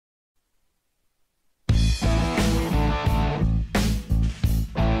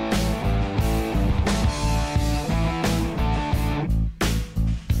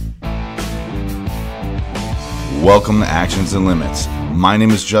Welcome to Actions and Limits. My name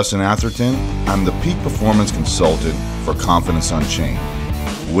is Justin Atherton. I'm the Peak Performance Consultant for Confidence Unchained.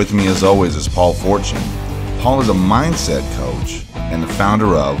 With me as always is Paul Fortune. Paul is a mindset coach and the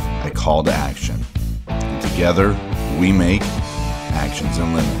founder of A Call to Action. And together, we make Actions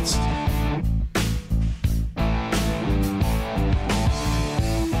and Limits.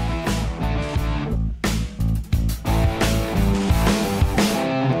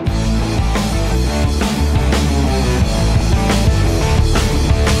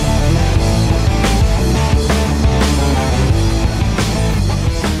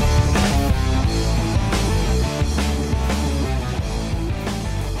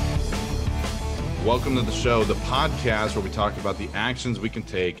 Welcome to the show, the podcast where we talk about the actions we can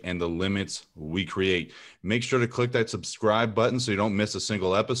take and the limits we create. Make sure to click that subscribe button so you don't miss a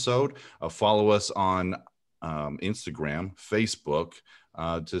single episode. Follow us on Instagram, Facebook,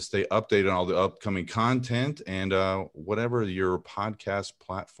 to stay updated on all the upcoming content, and whatever your podcast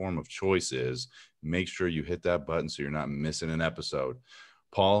platform of choice is, make sure you hit that button so you're not missing an episode.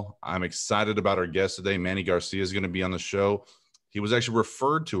 Paul, I'm excited about our guest today. Manny Garcia is going to be on the show. He was actually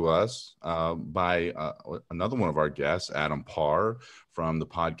referred to us by another one of our guests, Adam Parr, from the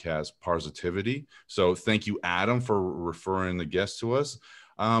podcast Parsitivity. So thank you, Adam, for referring the guest to us.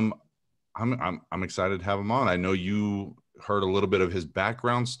 I'm excited to have him on. I know you heard a little bit of his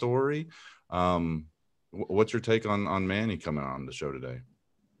background story. What's your take on Manny coming on the show today?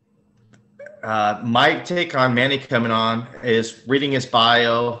 My take on Manny coming on is reading his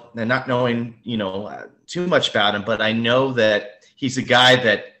bio and not knowing, too much about him, but I know that he's a guy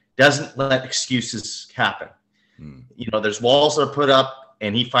that doesn't let excuses happen. There's walls that are put up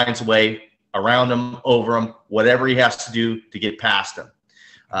and he finds a way around them, over them, whatever he has to do to get past them.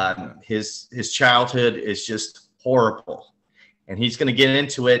 His childhood is just horrible, and he's going to get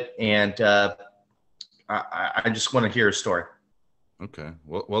into it. And I just want to hear his story. Okay.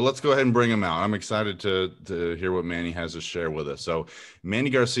 Well, let's go ahead and bring him out. I'm excited to hear what Manny has to share with us. So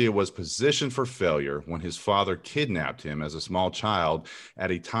Manny Garcia was positioned for failure when his father kidnapped him as a small child at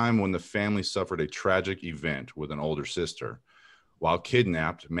a time when the family suffered a tragic event with an older sister. While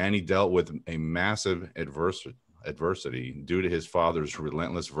kidnapped, Manny dealt with a massive adversity due to his father's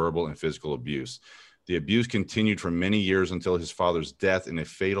relentless verbal and physical abuse. The abuse continued for many years until his father's death in a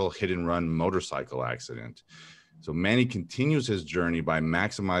fatal hit-and-run motorcycle accident. So Manny continues his journey by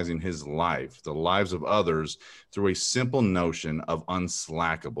maximizing his life, the lives of others, through a simple notion of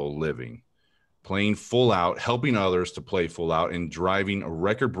unslackable living, playing full out, helping others to play full out, and driving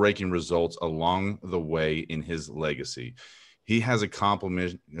record-breaking results along the way in his legacy. He has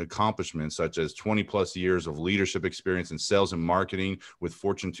accomplishments such as 20 plus years of leadership experience in sales and marketing with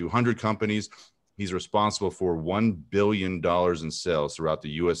Fortune 200 companies. He's responsible for $1 billion in sales throughout the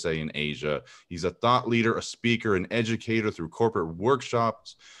USA and Asia. He's a thought leader, a speaker, an educator through corporate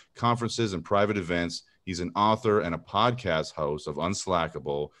workshops, conferences, and private events. He's an author and a podcast host of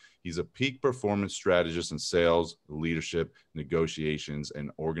Unslackable. He's a peak performance strategist in sales, leadership, negotiations,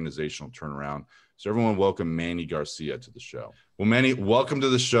 and organizational turnaround. So everyone welcome Manny Garcia to the show. Well, Manny, welcome to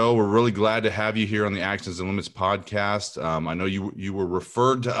the show. We're really glad to have you here on the Actions and Limits podcast. I know you were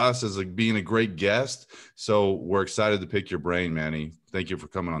referred to us as being a great guest, so we're excited to pick your brain, Manny. Thank you for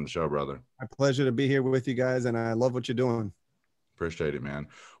coming on the show, brother. My pleasure to be here with you guys, and I love what you're doing. Appreciate it, man.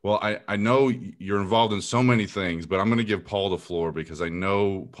 Well, I know you're involved in so many things, but I'm going to give Paul the floor because I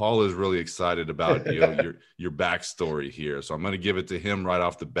know Paul is really excited about your backstory here. So I'm going to give it to him right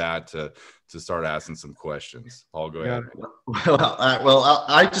off the bat to start asking some questions. Paul, go ahead. Well,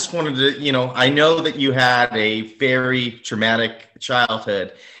 I just wanted to, I know that you had a very traumatic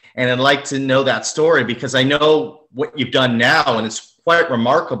childhood, and I'd like to know that story because I know what you've done now, and it's quite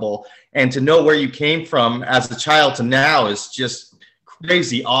remarkable. And to know where you came from as a child to now is just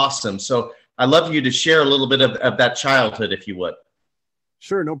crazy awesome. So I'd love you to share a little bit of that childhood, if you would.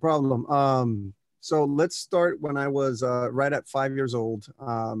 Sure, no problem. So let's start when I was right at 5 years old.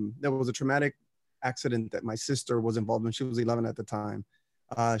 There was a traumatic accident that my sister was involved in. She was 11 at the time.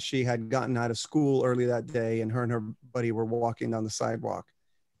 She had gotten out of school early that day, and her buddy were walking down the sidewalk.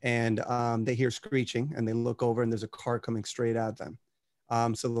 And they hear screeching, and they look over, and there's a car coming straight at them.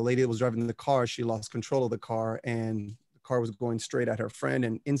 So the lady that was driving the car, she lost control of the car, and car was going straight at her friend,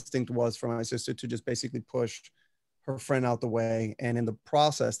 and instinct was for my sister to just basically push her friend out the way. And in the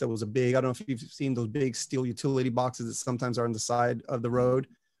process, there was a big, I don't know if you've seen those big steel utility boxes that sometimes are on the side of the road.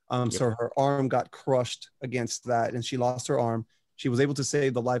 Yep. So her arm got crushed against that, and she lost her arm. She was able to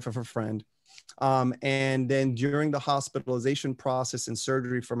save the life of her friend. And then during the hospitalization process and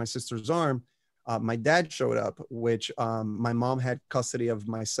surgery for my sister's arm, my dad showed up, which my mom had custody of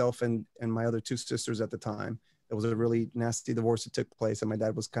myself and my other two sisters at the time. It was a really nasty divorce that took place, and my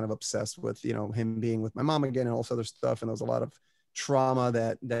dad was kind of obsessed with, you know, him being with my mom again and all this other stuff. And there was a lot of trauma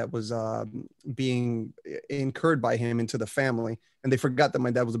that was being incurred by him into the family. And they forgot that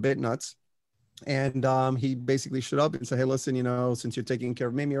my dad was a bit nuts. And he basically showed up and said, "Hey, listen, you know, since you're taking care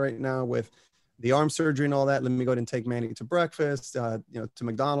of Mimi right now with the arm surgery and all that, let me go ahead and take Manny to breakfast, you know, to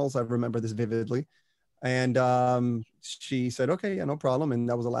McDonald's." I remember this vividly. And she said, "Okay, yeah, no problem." And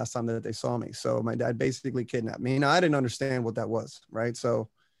that was the last time that they saw me. So my dad basically kidnapped me. Now, I didn't understand what that was, right? So,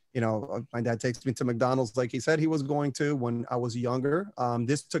 you know, my dad takes me to McDonald's like he said he was going to when I was younger.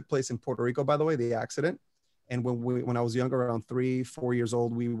 This took place in Puerto Rico, by the way, the accident. And when I was younger, around 3-4 years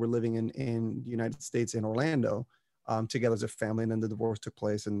old, we were living in the United States in Orlando together as a family. And then the divorce took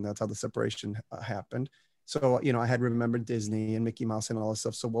place, and that's how the separation happened. So, you know, I had remembered Disney and Mickey Mouse and all this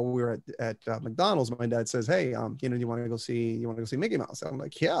stuff. So while we were at McDonald's, my dad says, "Hey, you know, you want to go see Mickey Mouse?" I'm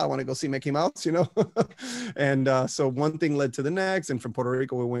like, "Yeah, I want to go see Mickey Mouse," you know? And so one thing led to the next. And from Puerto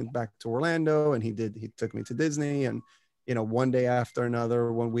Rico, we went back to Orlando, and he took me to Disney. And, you know, one day after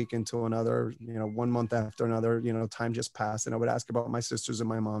another, one week into another, you know, 1 month after another, you know, time just passed. And I would ask about my sisters and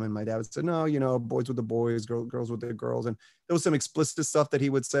my mom, and my dad would say, "No, you know, boys with the boys, girls with the girls." And there was some explicit stuff that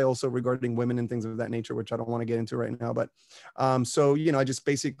he would say also regarding women and things of that nature, which I don't want to get into right now. But so, you know, I just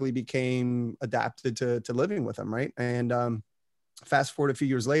basically became adapted to living with him, right? And fast forward a few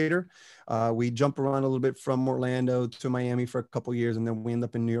years later, we jump around a little bit from Orlando to Miami for a couple of years, and then we end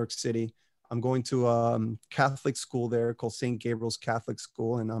up in New York City. I'm going to a Catholic school there called St. Gabriel's Catholic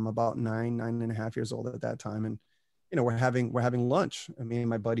School, and I'm about 9.5 years old at that time. And you know, we're having lunch. I mean,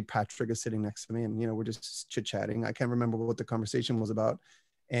 my buddy Patrick is sitting next to me, and you know, we're just chit chatting. I can't remember what the conversation was about.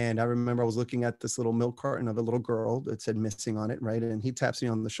 And I remember I was looking at this little milk carton of a little girl that said "missing" on it, right? And he taps me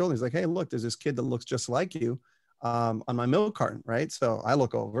on the shoulder. He's like, "Hey, look, there's this kid that looks just like you on my milk carton," right? So I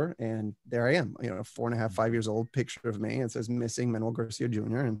look over, and there I am, you know, 4.5, 5 years old, picture of me. It says "missing Manuel Garcia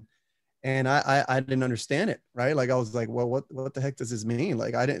Jr." And I didn't understand it, right? Like I was like, "Well, what the heck does this mean?"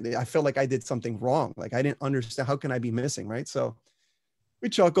 Like I felt like I did something wrong. Like I didn't understand, how can I be missing, right? So we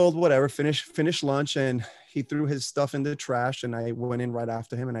chuckled, whatever, finished lunch, and he threw his stuff in the trash, and I went in right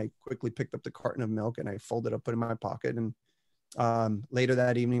after him, and I quickly picked up the carton of milk, and I folded up, put it in my pocket. And later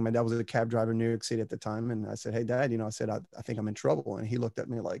that evening, my dad was a cab driver in New York City at the time, and I said, "Hey, Dad, you know," I said, I think I'm in trouble." And he looked at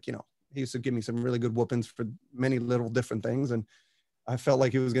me like, you know, he used to give me some really good whoopings for many little different things, and I felt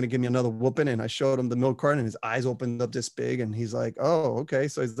like he was going to give me another whooping. And I showed him the milk carton, and his eyes opened up this big, and he's like, "Oh, okay."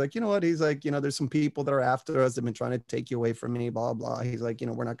 So he's like, "You know what?" He's like, "You know, there's some people that are after us. They've been trying to take you away from me, blah, blah." He's like, "You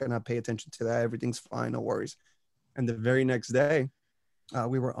know, we're not going to pay attention to that. Everything's fine. No worries." And the very next day,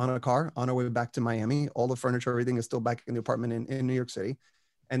 we were on a car on our way back to Miami. All the furniture, everything is still back in the apartment in New York City.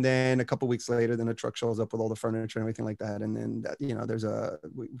 And then a couple of weeks later, then a truck shows up with all the furniture and everything like that. And then, you know,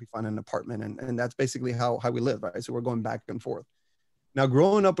 we find an apartment, and that's basically how we live, right? So we're going back and forth. Now,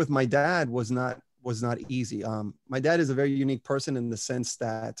 growing up with my dad was not easy. My dad is a very unique person in the sense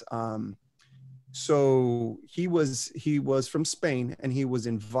that, so he was from Spain, and he was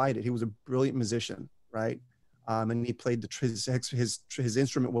invited. He was a brilliant musician, right? And he played his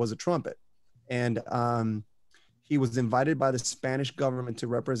instrument was a trumpet, and he was invited by the Spanish government to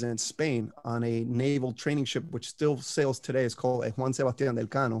represent Spain on a naval training ship, which still sails today. It's called Juan Sebastián del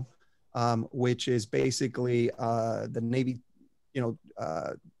Cano, which is basically the Navy, you know,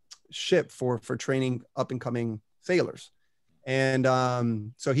 ship for training up and coming sailors. And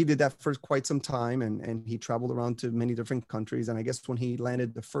so he did that for quite some time, and he traveled around to many different countries. And I guess when he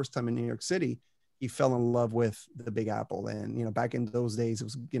landed the first time in New York City, he fell in love with the Big Apple. And, you know, back in those days, it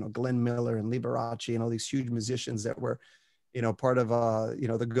was, you know, Glenn Miller and Liberace and all these huge musicians that were, you know, part of, you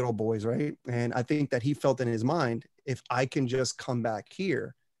know, the good old boys, right? And I think that he felt in his mind, if I can just come back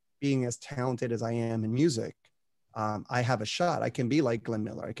here, being as talented as I am in music, I have a shot. I can be like Glenn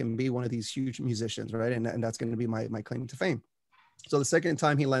Miller. I can be one of these huge musicians, right? And that's going to be my claim to fame. So the second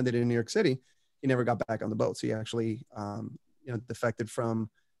time he landed in New York City, he never got back on the boat. So he actually, you know, defected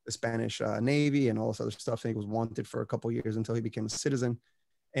from the Spanish Navy and all this other stuff. And he was wanted for a couple of years until he became a citizen.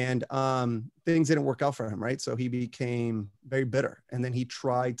 And things didn't work out for him, right? So he became very bitter. And then he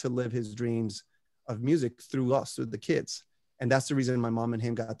tried to live his dreams of music through us, through the kids. And that's the reason my mom and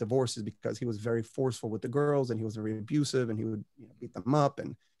him got divorced, is because he was very forceful with the girls, and he was very abusive, and he would, you know, beat them up.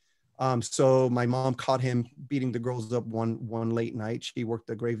 And so my mom caught him beating the girls up one late night. She worked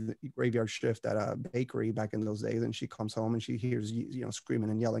the graveyard shift at a bakery back in those days, and she comes home and she hears, you know, screaming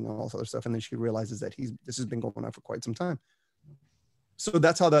and yelling and all this other stuff. And then she realizes that this has been going on for quite some time. So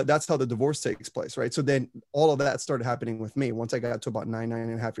that's how the divorce takes place, right? So then all of that started happening with me. Once I got to about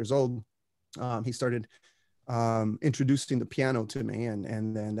 9.5 years old, he started introducing the piano to me,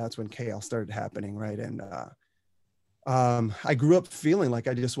 and then that's when chaos started happening, right? And I grew up feeling like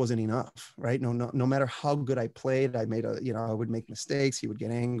I just wasn't enough, right? No matter how good I played, I would make mistakes. He would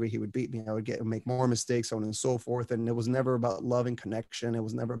get angry. He would beat me. I would make more mistakes, so on and so forth. And it was never about love and connection. It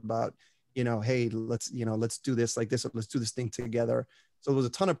was never about, hey, let's do this like this, or let's do this thing together. So there was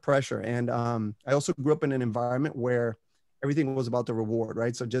a ton of pressure. And I also grew up in an environment where everything was about the reward,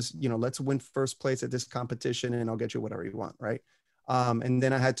 right? So just, let's win first place at this competition and I'll get you whatever you want, right? And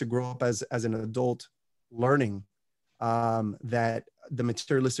then I had to grow up as an adult learning that the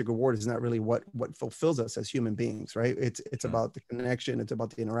materialistic reward is not really what fulfills us as human beings, right? It's about the connection, it's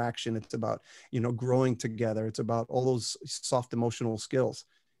about the interaction, it's about growing together, it's about all those soft emotional skills.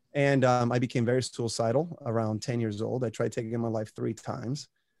 And I became very suicidal around 10 years old. I tried taking my life 3 times.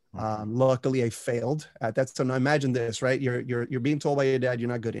 Luckily, I failed at that. So now imagine this, right? You're being told by your dad you're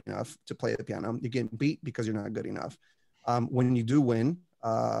not good enough to play the piano. You're getting beat because you're not good enough. When you do win,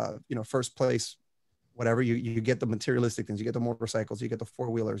 first place, whatever, you get the materialistic things, you get the motorcycles, you get the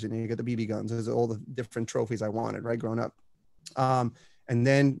 4-wheelers, and you get the BB guns. There's all the different trophies I wanted, right, growing up. And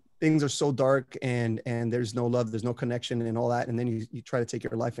then things are so dark and there's no love, there's no connection and all that. And then you try to take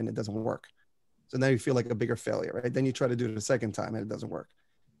your life and it doesn't work. So now you feel like a bigger failure, right? Then you try to do it a second time and it doesn't work.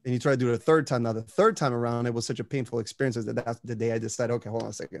 Then you try to do it a third time. Now the third time around, it was such a painful experience that that's the day I decided, okay, hold on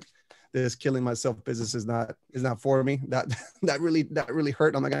a second. This killing myself business is not for me. That really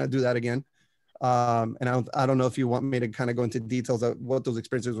hurt. I'm not gonna do that again. And I don't know if you want me to kind of go into details of what those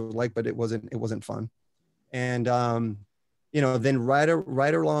experiences were like, but it wasn't fun. And then right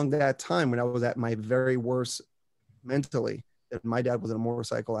along that time when I was at my very worst mentally, that my dad was in a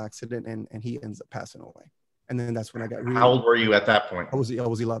motorcycle accident and he ends up passing away. And then that's when I got How old were you at that point? I was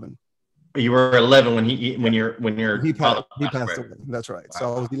 11. You were 11 when He passed away. That's right. Wow.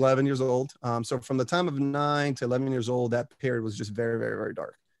 So I was 11 years old. So from the time of 9 to 11 years old, that period was just very, very, very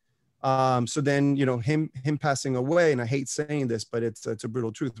dark. So then, him passing away, and I hate saying this, but it's a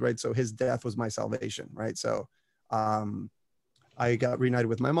brutal truth, right? So his death was my salvation, right? So I got reunited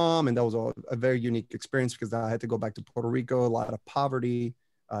with my mom, and that was a very unique experience because I had to go back to Puerto Rico, a lot of poverty.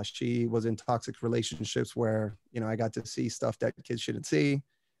 She was in toxic relationships where, I got to see stuff that kids shouldn't see.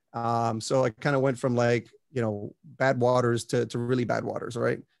 So I kind of went from bad waters to really bad waters,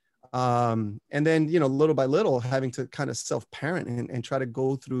 right? And then, little by little, having to kind of self-parent and try to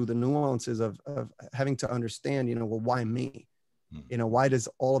go through the nuances of having to understand, well, why me? Why does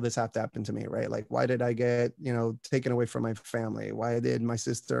all of this have to happen to me, right? Like, why did I get, taken away from my family? Why did my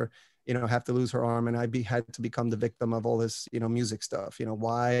sister, have to lose her arm and had to become the victim of all this, music stuff?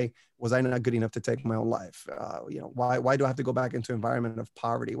 Why was I not good enough to take my own life? Why do I have to go back into an environment of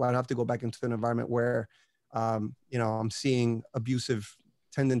poverty? Why do I have to go back into an environment where, I'm seeing abusive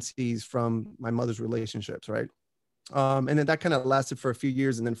tendencies from my mother's relationships, right? And then that kind of lasted for a few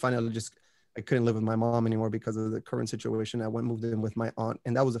years, and then finally I couldn't live with my mom anymore because of the current situation. I moved in with my aunt,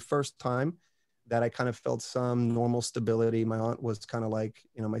 and that was the first time that I kind of felt some normal stability. My aunt was kind of like,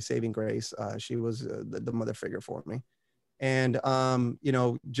 my saving grace. She was the mother figure for me. And,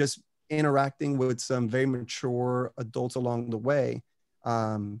 just interacting with some very mature adults along the way,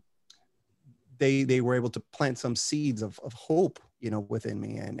 they were able to plant some seeds of hope, within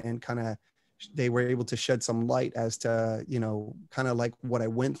me, and kind of, they were able to shed some light as to, kind of like what I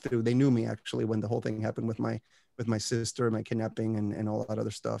went through. They knew me actually when the whole thing happened with my sister, my kidnapping and all that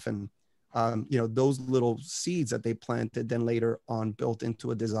other stuff. And, those little seeds that they planted then later on built into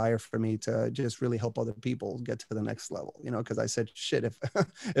a desire for me to just really help other people get to the next level, because I said, shit, if,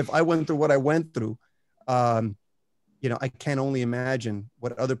 if I went through what I went through, I can't only imagine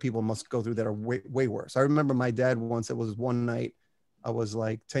what other people must go through that are way, way worse. I remember my dad once, it was one night, I was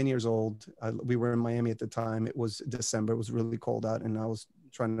like 10 years old. We were in Miami at the time. It was December. It was really cold out, and I was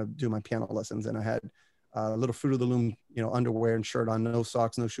trying to do my piano lessons, and I had a little Fruit of the Loom, underwear and shirt on, no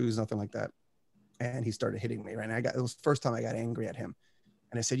socks, no shoes, nothing like that. And he started hitting me, right? And it was the first time I got angry at him.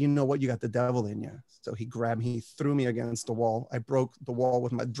 And I said, you know what? You got the devil in you. So he grabbed me, he threw me against the wall. I broke the wall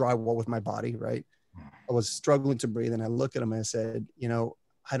with my drywall with my body, right? I was struggling to breathe. And I looked at him and I said,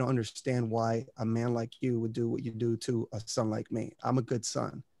 I don't understand why a man like you would do what you do to a son like me. I'm a good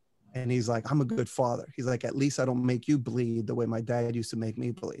son. And he's like, I'm a good father. He's like, at least I don't make you bleed the way my dad used to make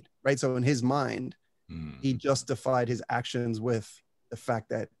me bleed. Right. So in his mind, he justified his actions with the fact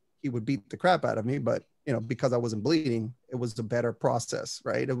that he would beat the crap out of me. But, because I wasn't bleeding, it was a better process.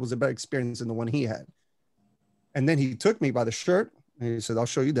 Right. It was a better experience than the one he had. And then he took me by the shirt and he said, I'll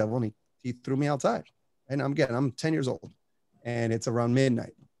show you, devil. And he threw me outside. And I'm 10 years old. And it's around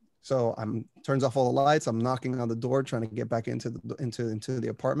midnight. So turns off all the lights. I'm knocking on the door, trying to get back into the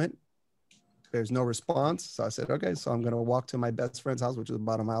apartment. There's no response. So I said, okay, so I'm going to walk to my best friend's house, which is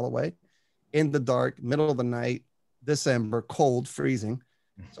about a mile away, in the dark, middle of the night, December, cold, freezing.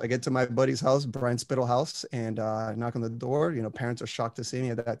 So I get to my buddy's house, Brian Spittle house, and I knock on the door. You know, parents are shocked to see me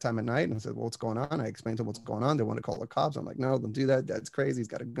at that time of night. And I said, well, what's going on? I explained to them what's going on. They want to call the cops. I'm like, no, don't do that. Dad's crazy. He's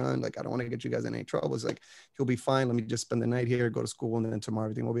got a gun. Like, I don't want to get you guys in any trouble. It's like, he'll be fine. Let me just spend the night here, go to school, and then tomorrow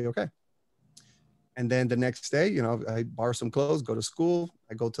everything will be okay. And then the next day, you know, I borrow some clothes, go to school.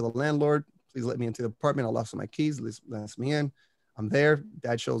 I go to the landlord. Please let me into the apartment. I left some of my keys. Let me in. I'm there.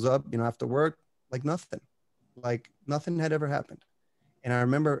 Dad shows up, you know, after work, like nothing had ever happened. And I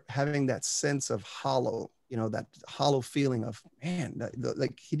remember having that sense of hollow, you know, that hollow feeling of, man,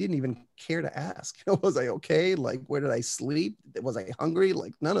 like he didn't even care to ask. You know, was I okay? Like, where did I sleep? Was I hungry?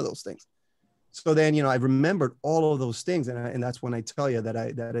 Like, none of those things. So then, you know, I remembered all of those things. And that's when I tell you that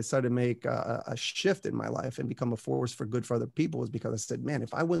I started to make a shift in my life and become a force for good for other people, is because I said, man,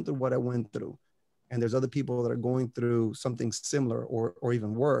 if I went through what I went through, and there's other people that are going through something similar or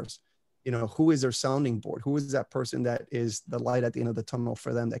even worse, you know, who is their sounding board? Who is that person that is the light at the end of the tunnel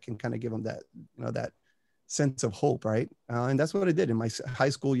for them, that can kind of give them that, you know, that sense of hope, right? And that's what I did in my high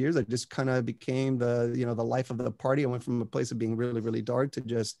school years. I just kind of became the, you know, the life of the party. I went from a place of being really, really dark to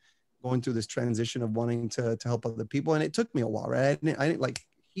just going through this transition of wanting to help other people. And it took me a while, right? I didn't like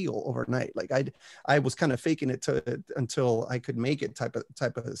heal overnight. Like I was kind of faking it until I could make it type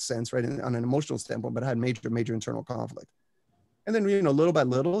of sense, right? On an emotional standpoint, but I had major internal conflict. And then, you know, little by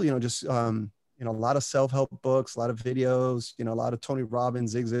little, you know, just, you know, a lot of self-help books, a lot of videos, you know, a lot of Tony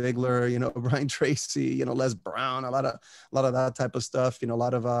Robbins, Zig Ziglar, you know, Brian Tracy, you know, Les Brown, a lot of that type of stuff, you know, a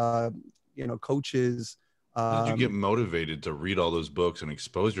lot of, you know, coaches. How did you get motivated to read all those books and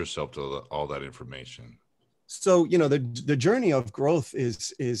expose yourself to all that information? So, you know, the journey of growth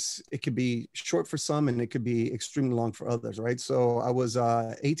is it could be short for some and it could be extremely long for others, right? So I was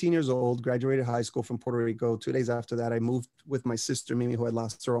 18 years old, graduated high school from Puerto Rico. 2 days after that, I moved with my sister, Mimi, who had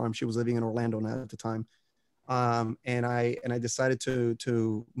lost her arm. She was living in Orlando now at the time. And I decided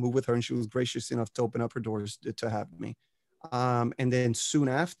to move with her, and she was gracious enough to open up her doors to have me. And then soon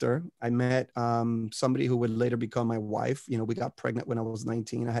after, I met somebody who would later become my wife. You know, we got pregnant when I was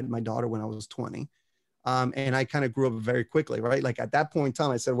 19. I had my daughter when I was 20. And I kind of grew up very quickly, right? Like at that point in time,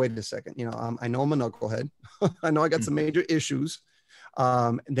 I said, wait a second, you know, I know I'm a knucklehead. I know I got some major issues.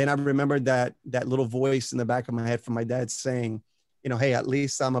 Then I remembered that little voice in the back of my head from my dad saying, you know, hey, at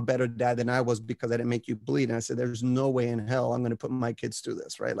least I'm a better dad than I was because I didn't make you bleed. And I said, there's no way in hell I'm going to put my kids through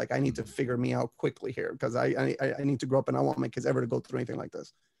this, right? Like I need to figure me out quickly here because I need to grow up, and I want my kids ever to go through anything like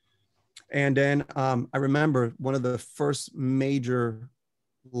this. And then I remember one of the first major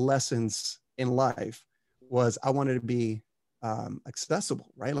lessons in life was I wanted to be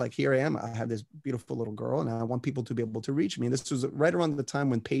accessible, right? Like here I am, I have this beautiful little girl, and I want people to be able to reach me. And this was right around the time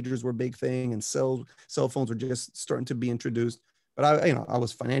when pagers were a big thing and cell phones were just starting to be introduced. But I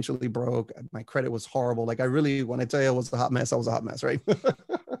was financially broke. My credit was horrible. Like I really, when I tell you I was a hot mess, I was a hot mess, right?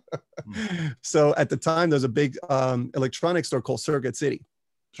 So at the time, there's a big electronics store called Circuit City.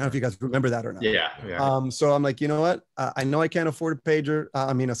 I don't know if you guys remember that or not. Yeah. So I'm like, you know what? I know I can't afford a pager.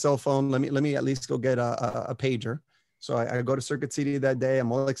 A cell phone. Let me at least go get a pager. So I go to Circuit City that day.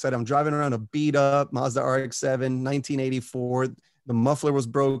 I'm all excited. I'm driving around a beat up Mazda RX-7, 1984. The muffler was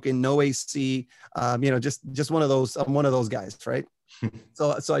broken, no AC. Just one of those. I'm one of those guys, right?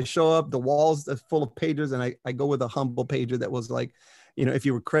 So I show up. The walls are full of pagers, and I go with a humble pager that was like, you know, if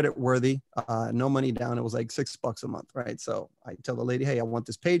you were credit worthy, no money down, it was like $6 a month, right? So I tell the lady, hey, I want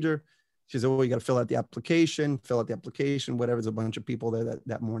this pager. She said, well, you got to fill out the application, whatever. There's a bunch of people there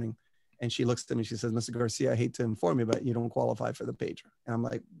that morning. And she looks at me, she says, Mr. Garcia, I hate to inform you, but you don't qualify for the pager. And I'm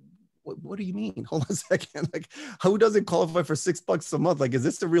like, what do you mean? Hold on a second. Like, who doesn't qualify for $6 a month? Like, is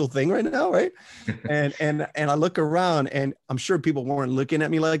this the real thing right now? Right. and I look around, and I'm sure people weren't looking at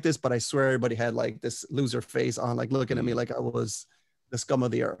me like this, but I swear everybody had like this loser face on, like looking at me like I was the scum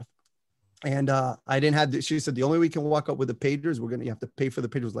of the earth. And I didn't have she said, the only way we can walk up with the pagers, you have to pay for the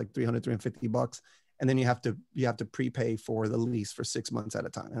pagers like $350. And then you have to prepay for the lease for 6 months at a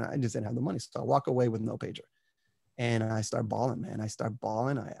time. And I just didn't have the money. So I walk away with no pager. And I start bawling, man.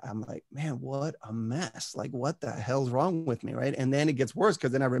 I'm like, man, what a mess. Like, what the hell's wrong with me, right? And then it gets worse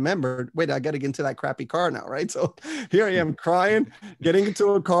because then I remembered, wait, I got to get into that crappy car now, right? So here I am crying, getting into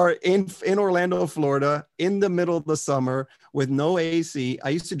a car in Orlando, Florida, in the middle of the summer with no AC. I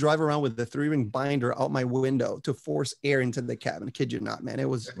used to drive around with the 3-ring binder out my window to force air into the cabin. I kid you not, man. It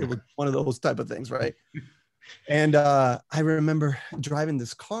was one of those type of things, right? And I remember driving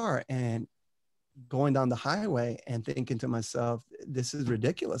this car and going down the highway and thinking to myself, this is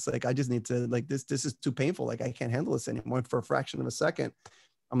ridiculous. Like, I just need to, like, this is too painful. Like, I can't handle this anymore. For a fraction of a second,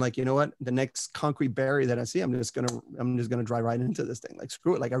 I'm like, you know what? The next concrete barrier that I see, I'm just gonna drive right into this thing. Like,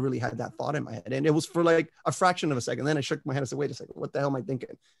 screw it. Like, I really had that thought in my head, and it was for like a fraction of a second. Then I shook my head and said, wait a second, what the hell am I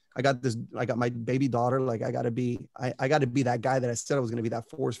thinking? I got my baby daughter. Like, I gotta be that guy that I said I was gonna be, that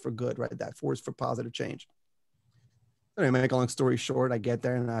force for good, right? That force for positive change. Anyway, make a long story short, I get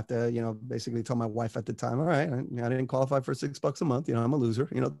there and I have to, basically tell my wife at the time, all right, I didn't qualify for $6 a month. I'm a loser.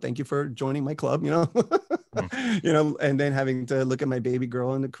 Thank you for joining my club, and then having to look at my baby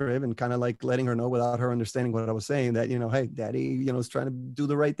girl in the crib and kind of like letting her know without her understanding what I was saying that, hey, daddy, is trying to do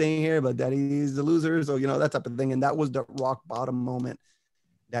the right thing here, but daddy's a loser. So, that type of thing. And that was the rock bottom moment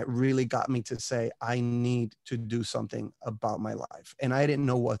that really got me to say, I need to do something about my life. And I didn't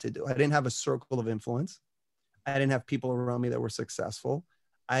know what to do. I didn't have a circle of influence. I didn't have people around me that were successful.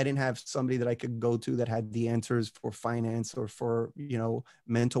 I didn't have somebody that I could go to that had the answers for finance or for,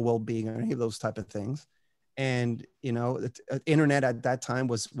 mental well-being or any of those type of things. And, internet at that time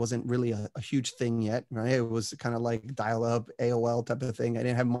wasn't really a huge thing yet, right? It was kind of like dial-up, AOL type of thing. I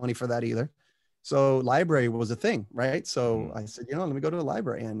didn't have money for that either. So library was a thing, right? So I said, let me go to the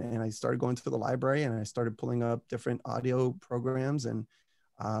library. And I started going to the library and I started pulling up different audio programs, and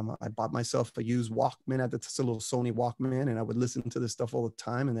I bought myself a used Walkman at a little Sony Walkman, and I would listen to this stuff all the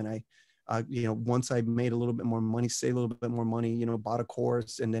time. And then I, once I made a little bit more money, saved a little bit more money, bought a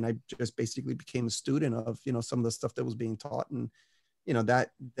course, and then I just basically became a student of, some of the stuff that was being taught, and,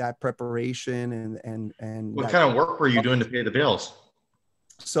 that preparation and what kind of work were you doing to pay the bills?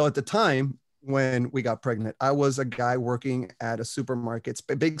 So at the time when we got pregnant, I was a guy working at a supermarket,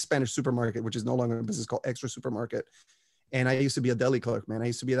 a big Spanish supermarket, which is no longer a business, called Extra Supermarket. And I used to be a deli clerk, man. I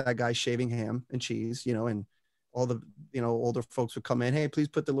used to be that guy shaving ham and cheese, and all the, older folks would come in. Hey, please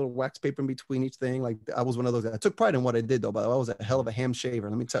put the little wax paper in between each thing. Like, I was one of those guys. I took pride in what I did, though, but I was a hell of a ham shaver,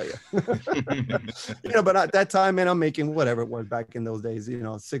 let me tell you. But at that time, man, I'm making whatever it was back in those days,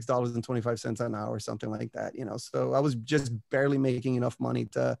 $6.25 an hour, something like that, So I was just barely making enough money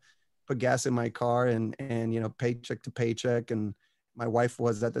to put gas in my car and paycheck to paycheck. And my wife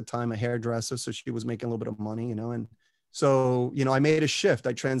was at the time a hairdresser, so she was making a little bit of money, and so, I made a shift.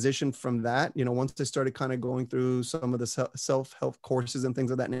 I transitioned from that, once I started kind of going through some of the self-help courses and things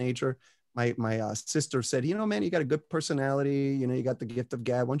of that nature. My sister said, man, you got a good personality, you got the gift of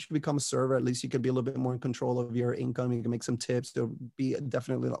gab. Once you become a server, at least you could be a little bit more in control of your income. You can make some tips. There'll be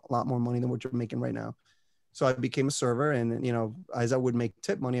definitely a lot more money than what you're making right now. So I became a server, and, as I would make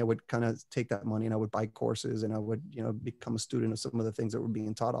tip money, I would kind of take that money and I would buy courses, and I would, become a student of some of the things that were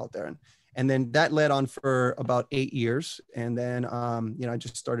being taught out there. And then that led on for about 8 years. And then, I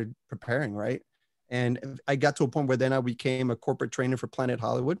just started preparing, right? And I got to a point where then I became a corporate trainer for Planet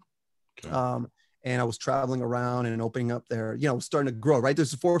Hollywood. Okay. And I was traveling around and opening up there, starting to grow, right?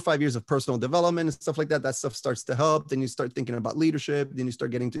 There's 4 or 5 years of personal development and stuff like that. That stuff starts to help. Then you start thinking about leadership. Then you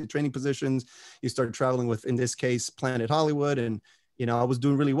start getting to training positions. You start traveling with, in this case, Planet Hollywood. And, I was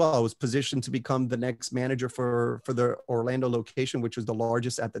doing really well. I was positioned to become the next manager for the Orlando location, which was the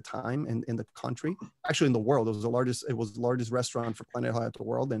largest at the time in the country, actually in the world. It was the largest restaurant for Planet Hollywood in the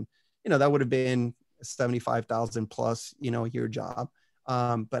world. And, that would have been a 75,000 plus, a year job.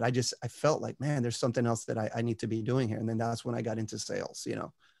 But I felt like, man, there's something else that I need to be doing here. And then that's when I got into sales,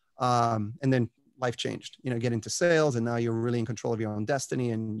 and then life changed, get into sales, and now you're really in control of your own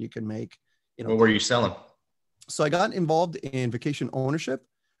destiny, and you can make, What were you selling? So I got involved in vacation ownership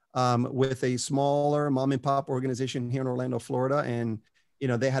with a smaller mom and pop organization here in Orlando, Florida. And,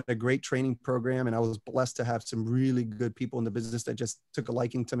 they had a great training program, and I was blessed to have some really good people in the business that just took a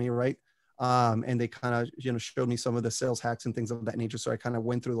liking to me. Right. And they kind of, showed me some of the sales hacks and things of that nature. So I kind of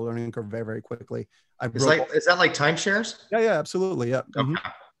went through the learning curve very, very quickly. Is that like timeshares? Yeah, absolutely. Yeah. Okay. Mm-hmm.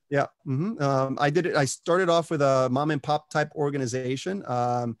 Yeah. Mm-hmm. I did it. I started off with a mom and pop type organization.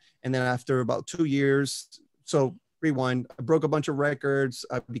 And then after about 2 years, so rewind, I broke a bunch of records.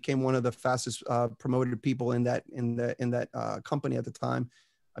 I became one of the fastest promoted people in that company at the time.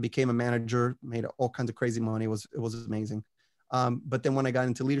 I became a manager, made all kinds of crazy money. It was amazing. But then when I got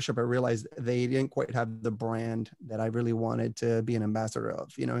into leadership, I realized they didn't quite have the brand that I really wanted to be an ambassador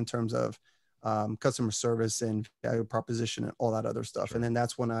of, in terms of customer service and value proposition and all that other stuff. Sure. And then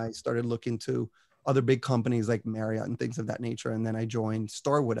that's when I started looking to other big companies like Marriott and things of that nature. And then I joined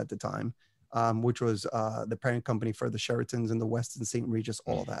Starwood at the time, which was the parent company for the Sheratons and the Westin St. Regis,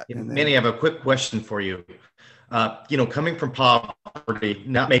 all of that. And then, Manny, I have a quick question for you. Coming from poverty,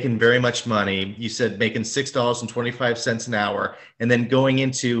 not making very much money, you said making $6.25 an hour, and then going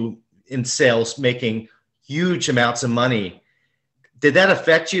in sales, making huge amounts of money. Did that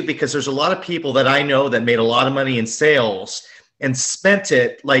affect you? Because there's a lot of people that I know that made a lot of money in sales, and spent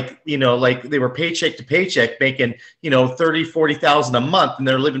it like, like they were paycheck to paycheck, making, 30, 40,000 a month, and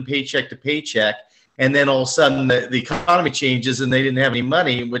they're living paycheck to paycheck. And then all of a sudden the economy changes and they didn't have any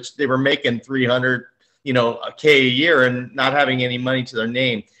money, which they were making 300, a K a year and not having any money to their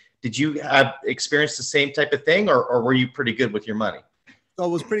name. Did you have experienced the same type of thing, or were you pretty good with your money? So I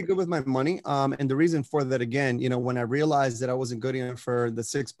was pretty good with my money. And the reason for that, again, when I realized that I wasn't good enough for the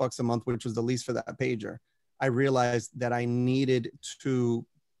 $6 a month, which was the least for that pager, I realized that I needed to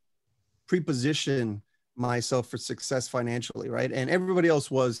pre-position myself for success financially, right? And everybody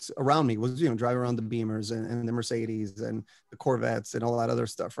else was around me was, driving around the Beamers and the Mercedes and the Corvettes and all that other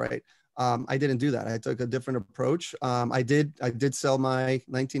stuff, right? I didn't do that. I took a different approach. I did sell my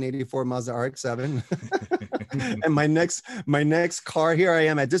 1984 Mazda RX-7. And my next car, here I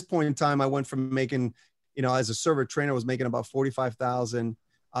am at this point in time, I went from making, as a server trainer, was making about 45,000.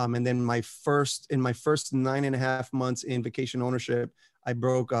 And then in my first 9.5 months in vacation ownership, I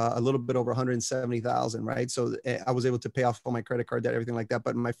broke a little bit over 170,000, right? So I was able to pay off all my credit card debt, everything like that.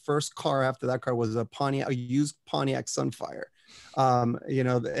 But my first car after that car was a used Pontiac Sunfire.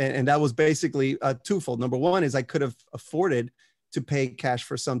 And that was basically twofold. Number one is I could have afforded to pay cash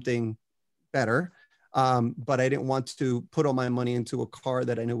for something better. But I didn't want to put all my money into a car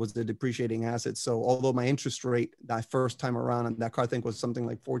that I knew was the depreciating asset. So although my interest rate that first time around on that car, I think was something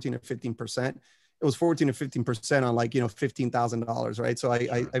like 14 or 15%, it was 14 or 15% on like, $15,000, right? So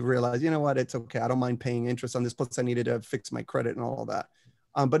I realized, what, it's okay. I don't mind paying interest on this. Plus I needed to fix my credit and all that.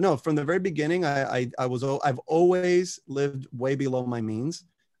 But no, from the very beginning, I've always lived way below my means,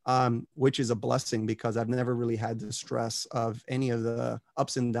 which is a blessing because I've never really had the stress of any of the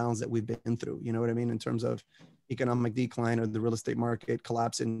ups and downs that we've been through. You know what I mean? In terms of economic decline or the real estate market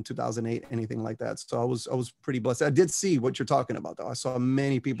collapse in 2008, anything like that. So I was pretty blessed. I did see what you're talking about though. I saw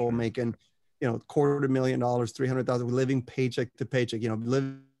many people making, $250,000, 300,000, living paycheck to paycheck,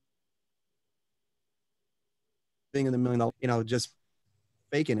 living in the $1 million, just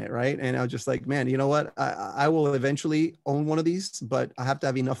faking it, right? And I was just like, man, you know what? I will eventually own one of these, but I have to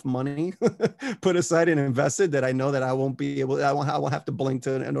have enough money put aside and invested that I know that I won't be able. I won't have to blink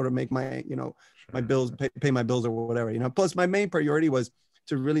to in order to make my, my bills, pay my bills or whatever. Plus, my main priority was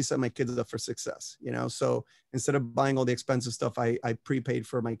to really set my kids up for success. So instead of buying all the expensive stuff, I prepaid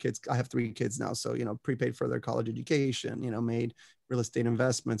for my kids. I have 3 kids now, so prepaid for their college education. Made real estate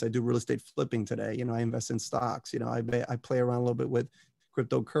investments. I do real estate flipping today. I invest in stocks. I play around a little bit with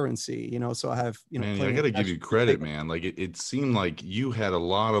cryptocurrency, so I have, man, I got to give you credit, man. Like it seemed like you had a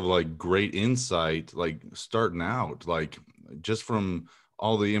lot of like great insight, like starting out, like just from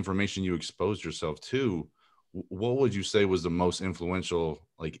all the information you exposed yourself to. What would you say was the most influential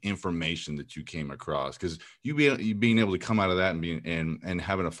like information that you came across? Because you being able to come out of that and being and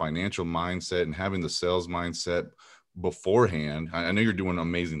having a financial mindset and having the sales mindset beforehand. I know you're doing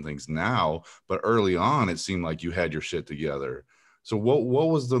amazing things now, but early on it seemed like you had your shit together. So what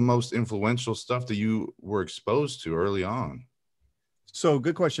was the most influential stuff that you were exposed to early on? So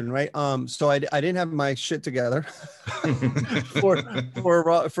good question, right? So I didn't have my shit together for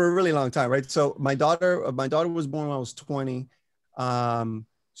a really long time, right? So my daughter was born when I was 20.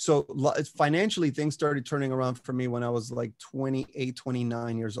 So financially things started turning around for me when I was like 28,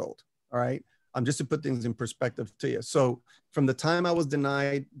 29 years old. All right. Just to put things in perspective to you. So from the time I was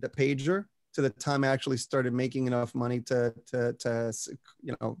denied the pager to the time I actually started making enough money to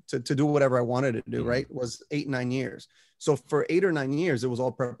do whatever I wanted to do, right, was 8-9 years. So for 8 or 9 years, it was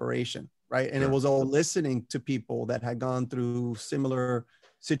all preparation, right? And it was all listening to people that had gone through similar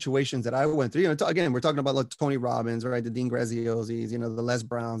situations that I went through. Again, we're talking about like Tony Robbins, right? The Dean Graziosis, the Les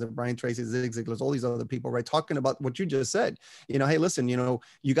Browns, the Brian Tracy, Zig Ziglar's, all these other people, right? Talking about what you just said, hey, listen,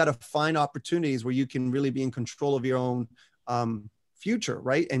 you got to find opportunities where you can really be in control of your own, future,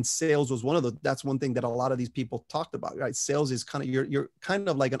 right? And sales was that's one thing that a lot of these people talked about, right? Sales is kind of, you're kind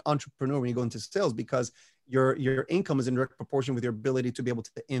of like an entrepreneur when you go into sales because your income is in direct proportion with your ability to be able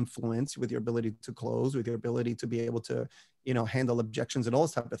to influence, with your ability to close, with your ability to be able to, handle objections and all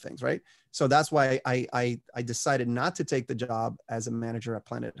those type of things, right? So that's why I decided not to take the job as a manager at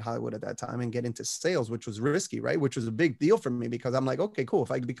Planet Hollywood at that time and get into sales, which was risky, right? Which was a big deal for me because I'm like, okay, cool.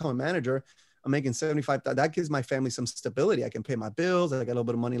 If I become a manager, I'm making 75,000. That gives my family some stability. I can pay my bills. I got a little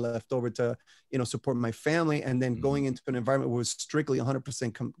bit of money left over to, support my family. And then going into an environment where it was strictly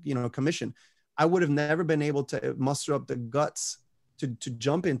 100% commission, I would have never been able to muster up the guts to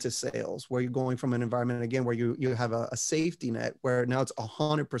jump into sales, where you're going from an environment again where you have a safety net where now it's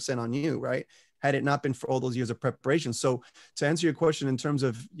 100% on you, right? Had it not been for all those years of preparation. So to answer your question in terms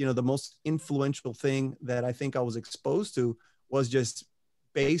of, the most influential thing that I think I was exposed to was just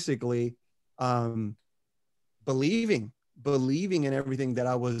basically believing believing in everything that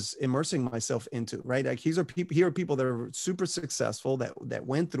I was immersing myself into, right? Like here are people that are super successful, that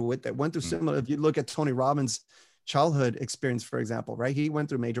went through it, that went through similar. If you look at Tony Robbins' childhood experience, for example, right? He went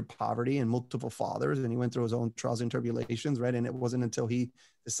through major poverty and multiple fathers, and he went through his own trials and tribulations, right? And it wasn't until he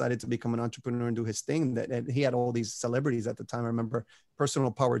decided to become an entrepreneur and do his thing that he had all these celebrities at the time. I remember Personal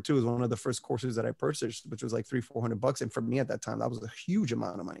Power 2 was one of the first courses that I purchased, which was like $300-400. And for me at that time, that was a huge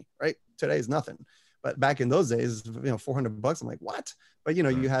amount of money, right? Today is nothing. But back in those days, $400, I'm like, what? But,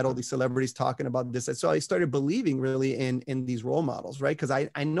 you had all these celebrities talking about this. So I started believing really in these role models, right? Because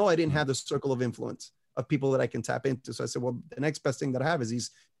I know I didn't have the circle of influence of people that I can tap into. So I said, well, the next best thing that I have is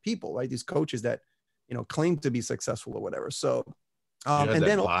these people, right? These coaches that, claim to be successful or whatever. So, you had and that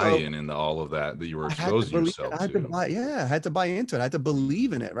then buy-in into all of that you were exposing yourself to. I had to buy into it. I had to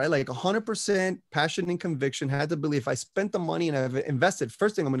believe in it, right? Like 100% passion and conviction. Had to believe if I spent the money and I've invested,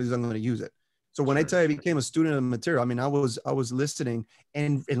 first thing I'm going to do is I'm going to use it. So when I tell you I became a student of the material, I mean, I was listening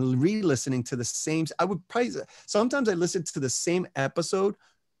and re-listening to the same. I would probably, sometimes I listened to the same episode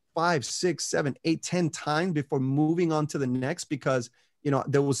 5, 6, 7, 8, 10 times before moving on to the next, because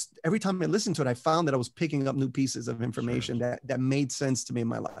there was, every time I listened to it, I found that I was picking up new pieces of information that made sense to me in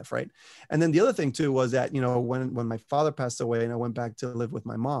my life, right? And then the other thing too was that when my father passed away and I went back to live with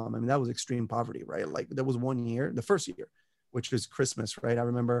my mom, I mean, that was extreme poverty, right? Like there was one year, the first year, which was Christmas, right? I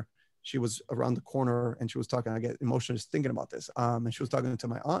remember she was around the corner and she was talking, I get emotional just thinking about this. And she was talking to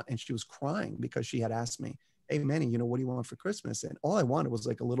my aunt and she was crying because she had asked me, hey, Manny, what do you want for Christmas? And all I wanted was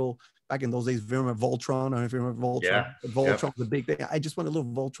like a little, back in those days, remember Voltron? I don't know if you remember Voltron. Yeah. Voltron was a big thing. I just wanted a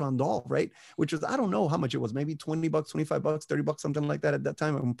little Voltron doll, right? Which was, I don't know how much it was, maybe $20, $25, $30, something like that at that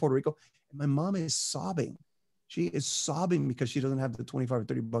time in Puerto Rico. And my mom is sobbing. She is sobbing because she doesn't have the 25 or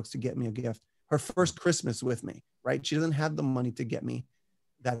 $30 to get me a gift. Her first Christmas with me, right? She doesn't have the money to get me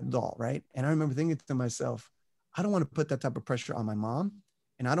that doll, right? And I remember thinking to myself, I don't want to put that type of pressure on my mom,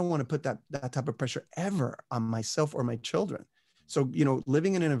 and I don't want to put that type of pressure ever on myself or my children. So,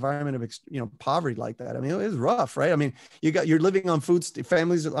 living in an environment of, poverty like that, I mean, it is rough, right? I mean, you're living on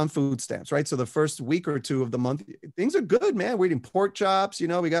families on food stamps, right? So the first week or two of the month, things are good, man. We're eating pork chops, we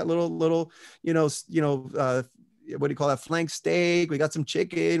got little, what do you call that? Flank steak. We got some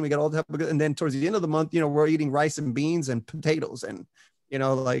chicken. We got all that. And then towards the end of the month, we're eating rice and beans and potatoes. And,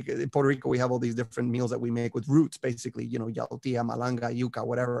 like in Puerto Rico, we have all these different meals that we make with roots, basically, yautía, malanga, yuca,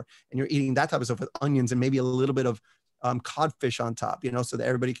 whatever. And you're eating that type of stuff with onions and maybe a little bit of codfish on top, so that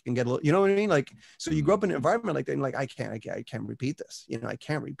everybody can get a little, you know what I mean? Like, so you grow up in an environment like that, and like, I can't repeat this, I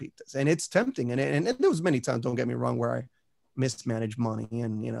can't repeat this. And it's tempting. And there was many times, don't get me wrong, where I mismanaged money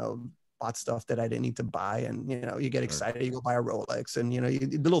and, bought stuff that I didn't need to buy. And, you get excited, you go buy a Rolex and,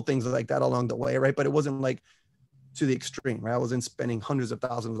 little things like that along the way. Right. But it wasn't like to the extreme, right? I wasn't spending hundreds of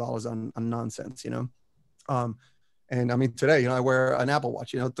thousands of dollars on nonsense, and I mean, today, I wear an Apple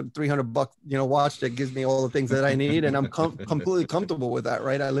Watch, $300, watch that gives me all the things that I need. And I'm completely comfortable with that,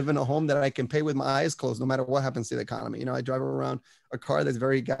 right? I live in a home that I can pay with my eyes closed, no matter what happens to the economy. I drive around a car that's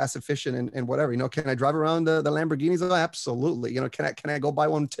very gas efficient and whatever, can I drive around the Lamborghinis? Oh, absolutely. Can I go buy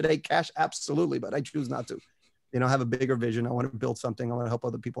one today cash? Absolutely. But I choose not to, I have a bigger vision. I want to build something. I want to help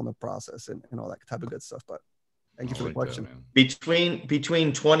other people in the process and all that type of good stuff. But thank you for the question.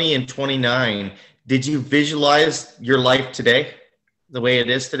 Between 20 and 29, did you visualize your life today, the way it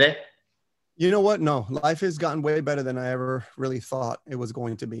is today? You know what? No, life has gotten way better than I ever really thought it was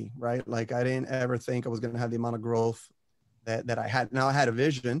going to be, right? Like I didn't ever think I was going to have the amount of growth that I had. Now I had a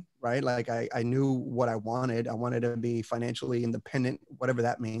vision, right? Like I knew what I wanted. I wanted to be financially independent, whatever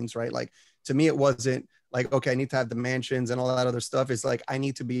that means, right? Like to me, it wasn't like, okay, I need to have the mansions and all that other stuff. It's like, I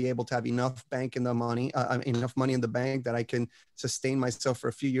need to be able to have enough enough money in the bank that I can sustain myself for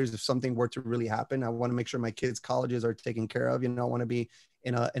a few years if something were to really happen. I want to make sure my kids' colleges are taken care of. I want to be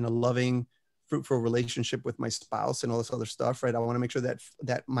in a loving, fruitful relationship with my spouse and all this other stuff, right? I want to make sure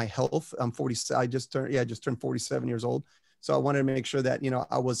that my health, I'm 40, I just turned 47 years old. So I wanted to make sure that,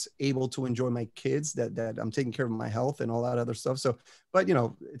 I was able to enjoy my kids, that I'm taking care of my health and all that other stuff. So, but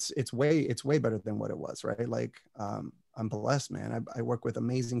it's way better than what it was, right? Like, I'm blessed, man. I work with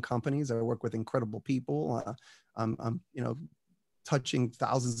amazing companies. I work with incredible people. I'm touching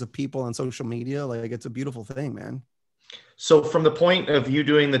thousands of people on social media. Like, it's a beautiful thing, man. So from the point of you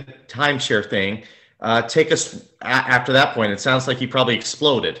doing the timeshare thing, take us after that point. It sounds like you probably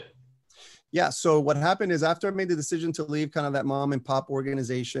exploded. Yeah. So what happened is after I made the decision to leave kind of that mom and pop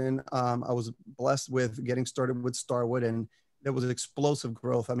organization, I was blessed with getting started with Starwood, and there was explosive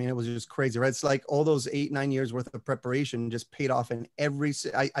growth. I mean, it was just crazy, right? It's like all those 8-9 years worth of preparation just paid off in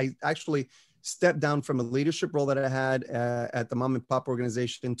I actually stepped down from a leadership role that I had at the mom and pop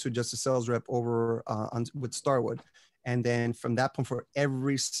organization to just a sales rep over with Starwood. And then from that point, for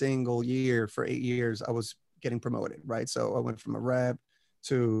every single year for 8 years, I was getting promoted, right? So I went from a rep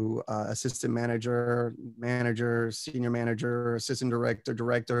to assistant manager, senior manager, assistant director,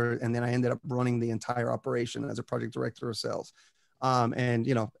 director, and then I ended up running the entire operation as a project director of sales. And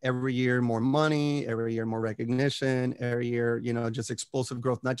every year more money, every year more recognition, every year just explosive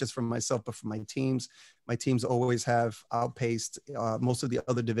growth, not just from myself but from my teams. My teams always have outpaced most of the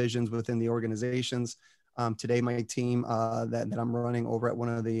other divisions within the organizations. Today, my team that I'm running over at one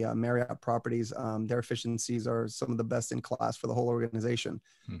of the Marriott properties, their efficiencies are some of the best in class for the whole organization.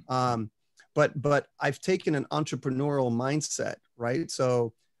 But I've taken an entrepreneurial mindset, right?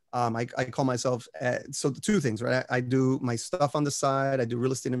 So I call myself, so the two things, right? I do my stuff on the side. I do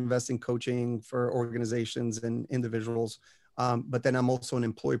real estate investing coaching for organizations and individuals. But then I'm also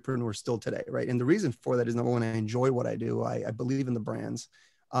an employepreneur still today, right? And the reason for that is, number one, I enjoy what I do. I believe in the brands.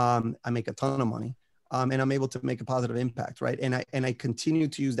 I make a ton of money. And I'm able to make a positive impact, right? And I continue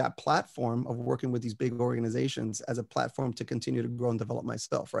to use that platform of working with these big organizations as a platform to continue to grow and develop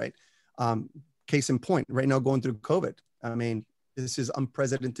myself, right? Case in point, right now going through COVID. I mean, this is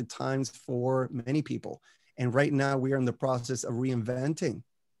unprecedented times for many people. And right now we are in the process of reinventing,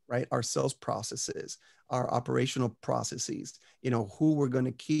 right? Our sales processes, our operational processes, who we're going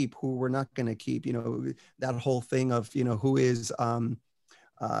to keep, who we're not going to keep, that whole thing of, who is,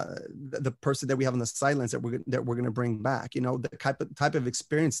 the person that we have on the sidelines that we're going to bring back, the type of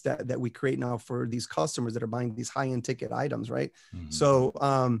experience that we create now for these customers that are buying these high-end ticket items, right? Mm-hmm.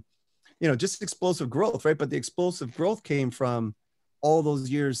 So, just explosive growth, right? But the explosive growth came from all those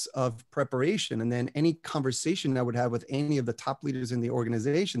years of preparation. And then any conversation I would have with any of the top leaders in the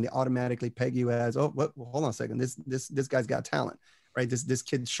organization, they automatically peg you as, oh, well, hold on a second, this guy's got talent. Right. This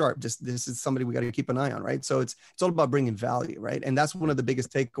kid's sharp. This is somebody we got to keep an eye on. Right. So it's all about bringing value. Right. And that's one of the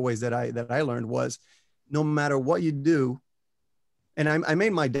biggest takeaways that I learned was, no matter what you do. And I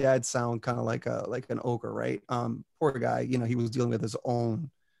made my dad sound kind of like an ogre. Right. Poor guy. He was dealing with his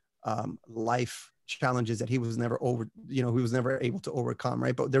own life challenges that he was never he was never able to overcome.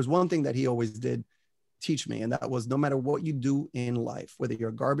 Right. But there's one thing that he always did teach me. And that was, no matter what you do in life, whether you're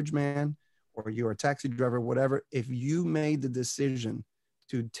a garbage man or you're a taxi driver, whatever, if you made the decision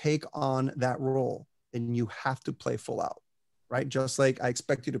to take on that role, then you have to play full out, right? Just like I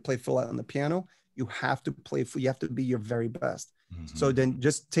expect you to play full out on the piano, you have to you have to be your very best. Mm-hmm. So then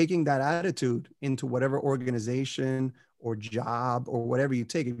just taking that attitude into whatever organization or job or whatever you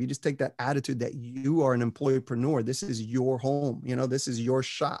take, if you just take that attitude that you are an employepreneur, this is your home, this is your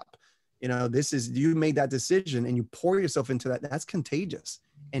shop, you made that decision and you pour yourself into that, that's contagious.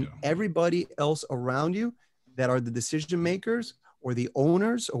 And everybody else around you that are the decision makers or the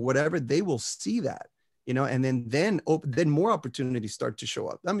owners or whatever, they will see that, and then more opportunities start to show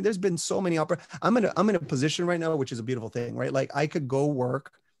up. I mean, there's been so many I'm in a position right now, which is a beautiful thing, right? Like I could go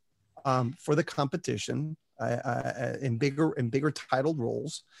work for the competition in bigger titled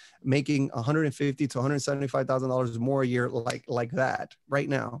roles, making $150,000 to $175,000 more a year, like that right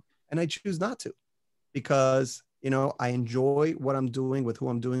now, and I choose not to, because I enjoy what I'm doing with who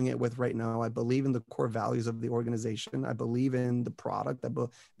I'm doing it with right now. I believe in the core values of the organization. I believe in the product.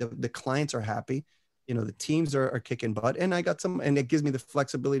 The clients are happy. The teams are kicking butt. And I got and it gives me the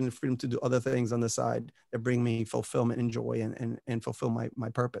flexibility and the freedom to do other things on the side that bring me fulfillment and joy and fulfill my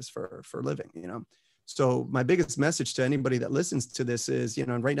purpose for living, So my biggest message to anybody that listens to this is,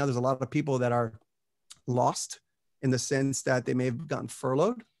 and right now there's a lot of people that are lost in the sense that they may have gotten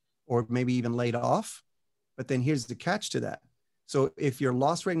furloughed or maybe even laid off. But then here's the catch to that. So if you're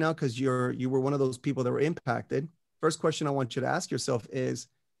lost right now because you were one of those people that were impacted, first question I want you to ask yourself is,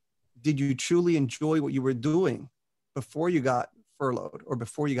 did you truly enjoy what you were doing before you got furloughed or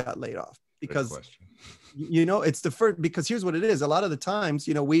before you got laid off? Because it's the first, because here's what it is. A lot of the times,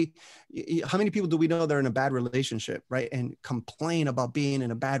 how many people do we know that are in a bad relationship, right? And complain about being in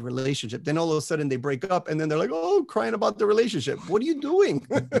a bad relationship. Then all of a sudden they break up and then they're like, oh, crying about the relationship. What are you doing?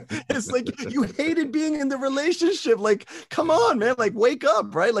 It's like, you hated being in the relationship. Like, come on, man, like wake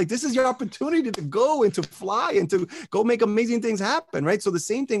up, right? Like this is your opportunity to go and to fly and to go make amazing things happen, right? So the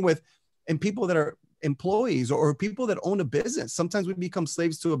same thing and people that are employees or people that own a business. Sometimes we become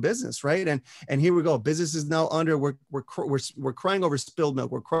slaves to a business, right? And here we go. Business is now we're crying over spilled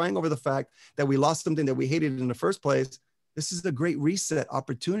milk. We're crying over the fact that we lost something that we hated in the first place. This is a great reset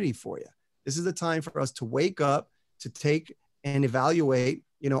opportunity for you. This is the time for us to wake up, to take and evaluate,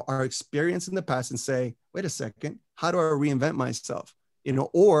 our experience in the past and say, wait a second, how do I reinvent myself?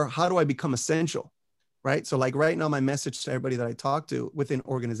 Or how do I become essential? Right. So like right now, my message to everybody that I talk to within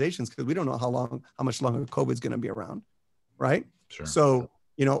organizations, because we don't know how much longer COVID is going to be around. Right. Sure. So,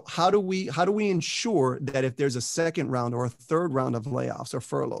 how do we ensure that if there's a second round or a third round of layoffs or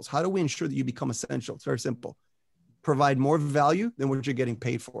furloughs, how do we ensure that you become essential? It's very simple. Provide more value than what you're getting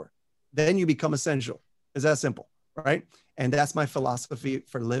paid for. Then you become essential. It's that simple, right? And that's my philosophy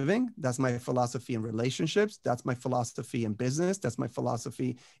for living. That's my philosophy in relationships. That's my philosophy in business. That's my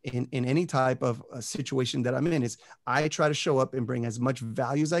philosophy in any type of situation that I'm in. Is I try to show up and bring as much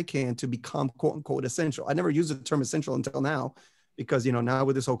value as I can to become quote unquote essential. I never used the term essential until now, because, now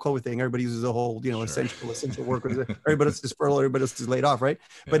with this whole COVID thing, everybody uses the whole, sure, essential workers, everybody else is furloughed, everybody else is laid off. Right.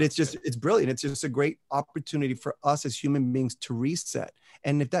 Yeah. But it's brilliant. It's just a great opportunity for us as human beings to reset.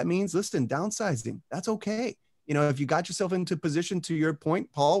 And if that means, listen, downsizing, that's okay. If you got yourself into position, to your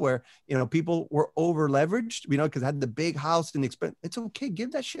point, Paul, where, people were over leveraged, because I had the big house and the expense, it's okay.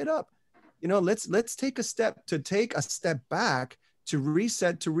 Give that shit up. Let's take a step back, to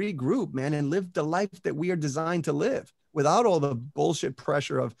reset, to regroup, man, and live the life that we are designed to live without all the bullshit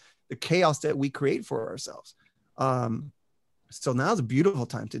pressure of the chaos that we create for ourselves. So now's a beautiful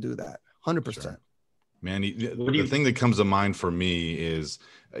time to do that. 100%. Sure. Manny, the thing that comes to mind for me is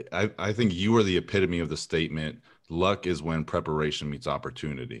I think you are the epitome of the statement, luck is when preparation meets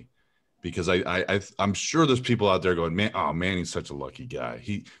opportunity. Because I'm sure there's people out there going, man, oh, Manny's such a lucky guy.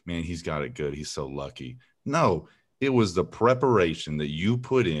 He's got it good. He's so lucky. No, it was the preparation that you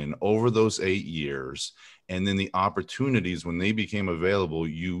put in over those 8 years. And then the opportunities, when they became available,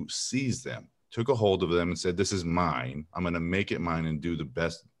 you seized them, took a hold of them and said, this is mine. I'm going to make it mine and do the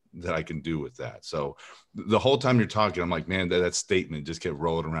best that I can do with that. So the whole time you're talking, I'm like, man, that statement just kept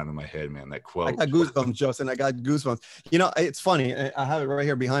rolling around in my head, man. That quote. I got goosebumps, Justin. I got goosebumps. It's funny. I have it right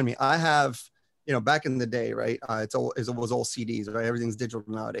here behind me. I have, back in the day, right? It was all CDs, right? Everything's digital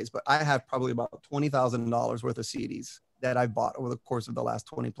nowadays, but I have probably about $20,000 worth of CDs that I've bought over the course of the last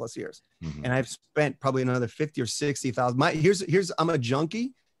 20 plus years. Mm-hmm. And I've spent probably another 50 or 60,000. Here's I'm a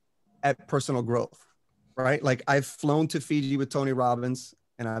junkie at personal growth, right? Like I've flown to Fiji with Tony Robbins,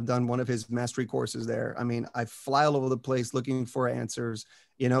 and I've done one of his mastery courses there. I mean, I fly all over the place looking for answers,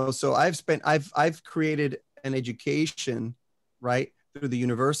 so I've created an education, right, through the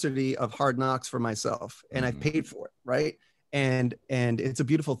University of Hard Knocks for myself, and I've paid for it, right? And it's a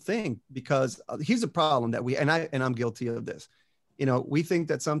beautiful thing, because here's a problem that I'm guilty of this. We think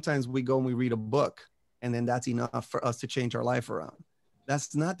that sometimes we go and we read a book and then that's enough for us to change our life around.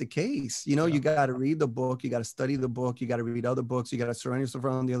 That's not the case. You got to read the book. You got to study the book. You got to read other books. You got to surround yourself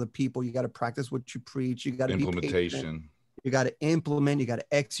around the other people. You got to practice what you preach. You got to implementation. You got to implement. You got to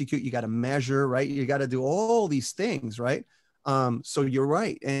execute. You got to measure, right? You got to do all these things, right? So you're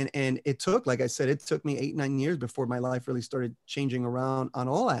right. And it took, like I said, it took me 8-9 years before my life really started changing around on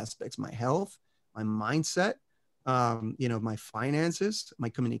all aspects: my health, my mindset, my finances, my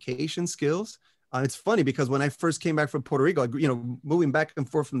communication skills. It's funny because when I first came back from Puerto Rico, moving back and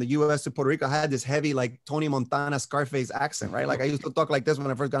forth from the US to Puerto Rico, I had this heavy, like Tony Montana, Scarface accent, right? Like I used to talk like this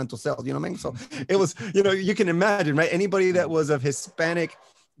when I first got into sales, you know what I mean? So it was, you can imagine, right? Anybody that was of Hispanic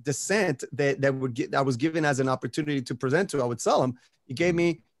descent that was given as an opportunity to present to, I would sell them. You gave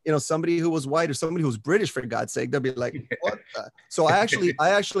me, somebody who was white or somebody who was British, for God's sake, they'll be like, what? So I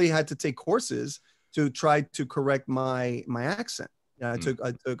actually had to take courses to try to correct my accent. I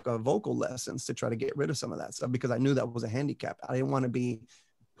took vocal lessons to try to get rid of some of that stuff, because I knew that was a handicap. I didn't want to be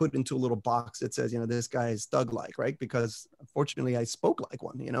put into a little box that says, this guy is thug-like, right? Because unfortunately I spoke like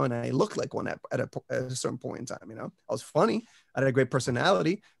one, and I looked like one at a certain point in time, I was funny. I had a great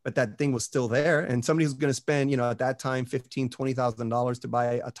personality, but that thing was still there. And somebody who's going to spend, at that time, $15,000, $20,000 to buy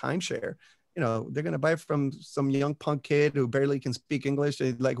a timeshare, they're going to buy it from some young punk kid who barely can speak English.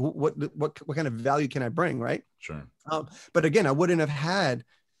 Like, what kind of value can I bring? Right. Sure. But again, I wouldn't have had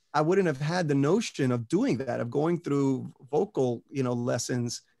the notion of doing that, of going through vocal,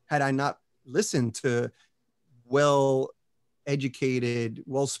 lessons, had I not listened to well-educated,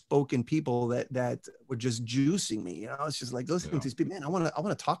 well-spoken people that were just juicing me. It's just like listening to these people, man, I want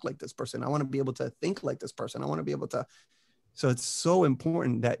to talk like this person. I want to be able to think like this person. I want to be able to. So it's so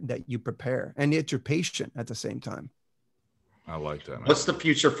important that you prepare, and yet you're patient at the same time. I like that, man. What's the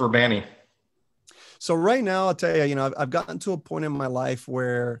future for Manny? So right now, I'll tell you, I've gotten to a point in my life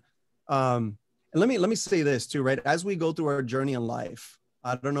where, and let me say this too, right? As we go through our journey in life,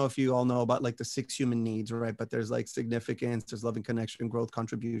 I don't know if you all know about like the 6 human needs, right? But there's like significance, there's love and connection, growth,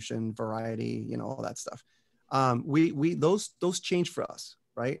 contribution, variety, all that stuff. Those change for us,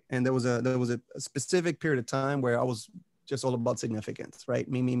 right? And there was a specific period of time where I was just all about significance, right?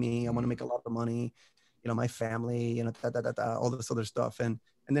 Me. I want to make a lot of money, my family, all this other stuff. And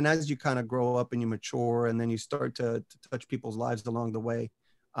then as you kind of grow up and you mature, and then you start to touch people's lives along the way,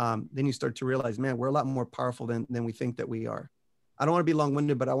 then you start to realize, man, we're a lot more powerful than we think that we are. I don't want to be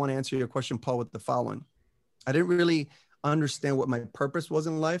long-winded, but I want to answer your question, Paul, with the following. I didn't really understand what my purpose was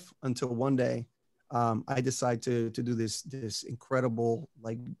in life until one day I decided to do this incredible,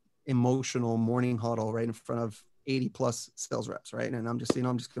 like, emotional morning huddle right in front of 80 plus sales reps, right? And I'm just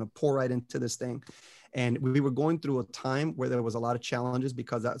going to pour right into this thing. And we were going through a time where there was a lot of challenges,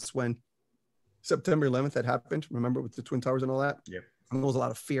 because that's when September 11th had happened. Remember, with the Twin Towers and all that? Yep. And there was a lot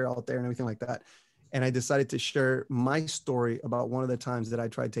of fear out there and everything like that. And I decided to share my story about one of the times that I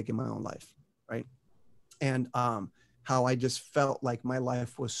tried taking my own life, right? And how I just felt like my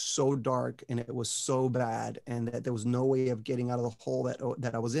life was so dark and it was so bad, and that there was no way of getting out of the hole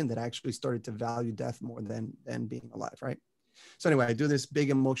that I was in, that I actually started to value death more than being alive, right? So anyway, I do this big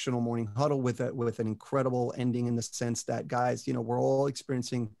emotional morning huddle with an incredible ending, in the sense that, guys, you know, we're all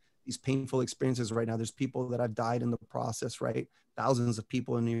experiencing these painful experiences right now. There's people that have died in the process, right? Thousands of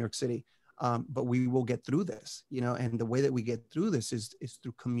people in New York City. But we will get through this, you know, and the way that we get through this is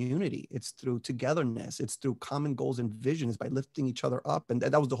through community. It's through togetherness. It's through common goals and visions, by lifting each other up. And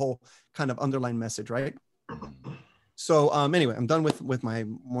that was the whole kind of underlying message, right? So anyway, I'm done with my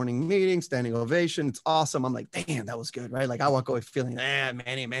morning meeting, standing ovation. It's awesome. I'm like, damn, that was good, right? Like, I walk away feeling,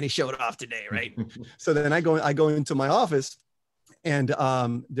 Manny showed off today, right? So then I go into my office, and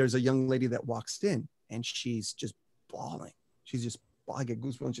there's a young lady that walks in, and she's just bawling. She's just, I get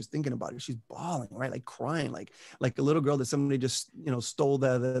goosebumps just thinking about it. She's bawling, right? Like crying, like a little girl that somebody just, you know, stole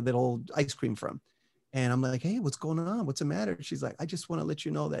that old ice cream from. And I'm like, hey, what's going on? What's the matter? She's like, I just want to let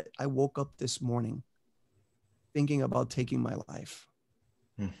you know that I woke up this morning thinking about taking my life.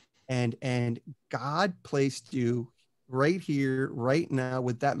 And God placed you right here, right now,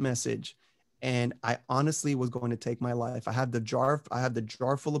 with that message. And I honestly was going to take my life. I have the jar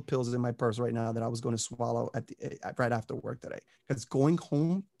full of pills in my purse right now that I was going to swallow right after work today, because going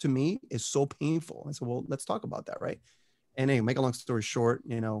home to me is so painful. I said, well, let's talk about that, right? And anyway, make a long story short,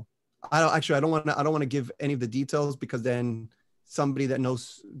 you know, I don't want to give any of the details, because then somebody that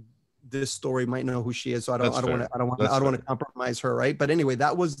knows this story might know who she is. So I don't want to compromise her, right? But anyway,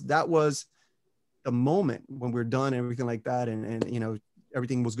 that was the moment when we're done and everything like that, and you know,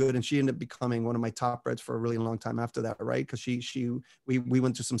 everything was good. And she ended up becoming one of my top reps for a really long time after that, right? Because we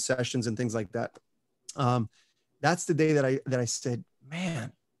went to some sessions and things like that. That's the day that I said,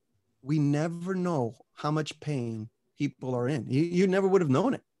 man, we never know how much pain people are in. You never would have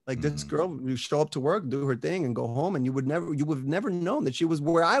known it. Like, this girl would show up to work, do her thing, and go home, and you would have never known that she was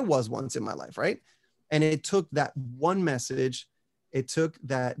where I was once in my life, right? And it took that one message, it took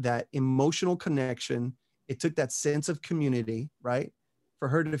that emotional connection, it took that sense of community, right, for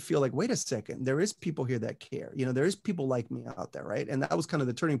her to feel like, wait a second, there is people here that care. You know, there is people like me out there, right? And that was kind of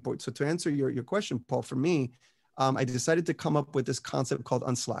the turning point. So to answer your question, Paul, for me, I decided to come up with this concept called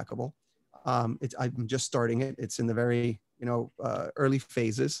Unslackable. I'm just starting it. It's in the very, you know, early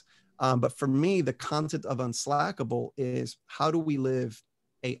phases. But for me, the concept of Unslackable is, how do we live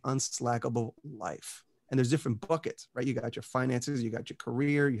a unslackable life? And there's different buckets, right? You got your finances, you got your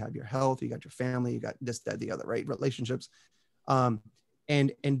career, you have your health, you got your family, you got this, that, the other, right? Relationships.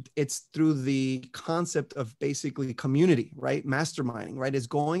 And it's through the concept of basically community, right? Masterminding, right? Is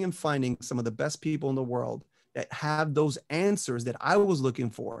going and finding some of the best people in the world that have those answers that I was looking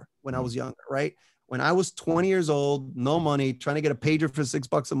for when I was younger, right? When I was 20 years old, no money, trying to get a pager for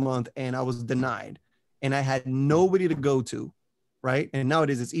 $6 a month, and I was denied, and I had nobody to go to, right? And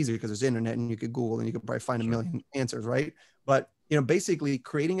nowadays it's easier because there's internet and you could Google and you could probably find a million answers, right? But, you know, basically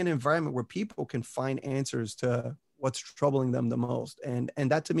creating an environment where people can find answers to what's troubling them the most. And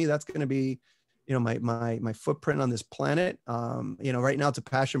that, to me, that's going to be, you know, my footprint on this planet. You know, right now it's a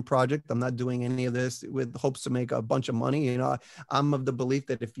passion project. I'm not doing any of this with hopes to make a bunch of money. You know, I'm of the belief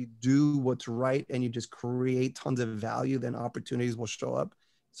that if you do what's right and you just create tons of value, then opportunities will show up.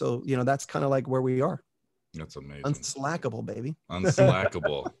 So, you know, that's kind of like where we are. That's amazing. Unslackable, baby.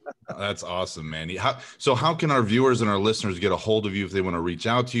 Unslackable. That's awesome, Manny. How can our viewers and our listeners get a hold of you if they want to reach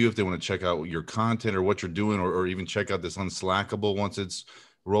out to you, if they want to check out your content or what you're doing, or even check out this Unslackable once it's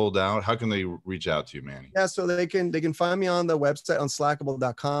rolled out? How can they reach out to you, Manny? Yeah, so they can find me on the website,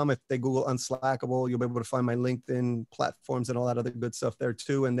 unslackable.com. If they Google Unslackable, you'll be able to find my LinkedIn platforms and all that other good stuff there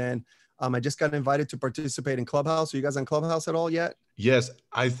too. And then I just got invited to participate in Clubhouse. Are you guys on Clubhouse at all yet? Yes,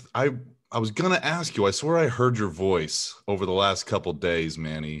 I was gonna ask you. I swear I heard your voice over the last couple days,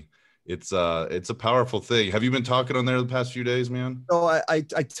 Manny. It's a powerful thing. Have you been talking on there the past few days, man? So I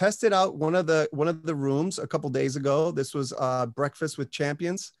tested out one of the rooms a couple days ago. This was Breakfast with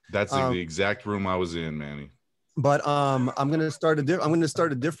Champions. That's the exact room I was in, Manny. But I'm gonna start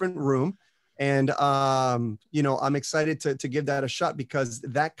a different room, and you know, I'm excited to give that a shot, because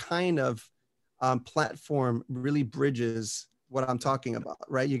that kind of platform really bridges what I'm talking about,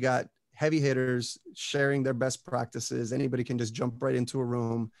 right? You got heavy hitters sharing their best practices. Anybody can just jump right into a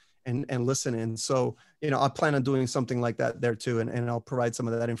room and listen in. So, I plan on doing something like that there too. And I'll provide some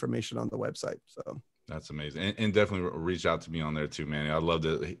of that information on the website. So that's amazing. And definitely reach out to me on there too, Manny. I'd love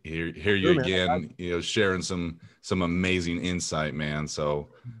to hear you Sure, again, sharing some amazing insight, man. So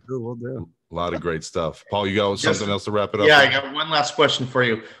we'll do. A lot of great stuff. Paul, you got something else to wrap it up? Yeah, I got one last question for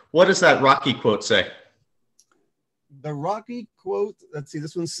you. What does that Rocky quote say? The Rocky quote, let's see,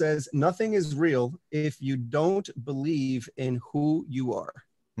 this one says, nothing is real if you don't believe in who you are.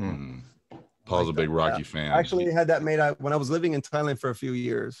 Paul's a big Rocky fan. I actually had that made out when I was living in Thailand for a few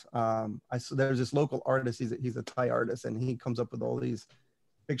years. There's this local artist, he's a Thai artist, and he comes up with all these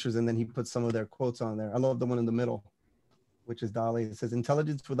pictures, and then he puts some of their quotes on there. I love the one in the middle, which is Dali. It says,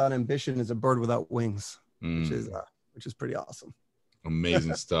 intelligence without ambition is a bird without wings, which is pretty awesome.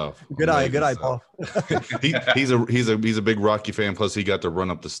 Amazing stuff. Good eye, Paul. he's a big Rocky fan. Plus, he got to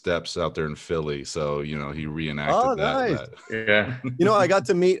run up the steps out there in Philly, so he reenacted nice. that. Yeah. I got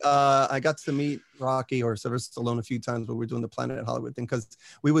to meet Rocky or Sylvester Stallone a few times when we were doing the Planet Hollywood thing, because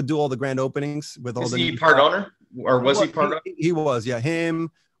we would do all the grand openings with all the. Is he part owner, or was he part owner? He was, yeah. Him,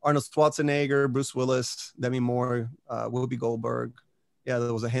 Arnold Schwarzenegger, Bruce Willis, Demi Moore, Whoopi Goldberg. Yeah,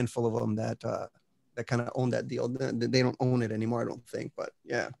 there was a handful of them that kind of owned that deal. They don't own it anymore, I don't think, but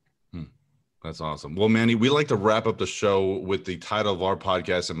yeah. That's awesome. Well, Manny, we like to wrap up the show with the title of our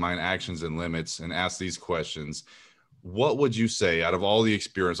podcast, In Mind, Actions and Limits, and ask these questions. What would you say, out of all the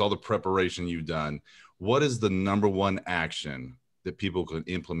experience, all the preparation you've done, what is the number one action that people can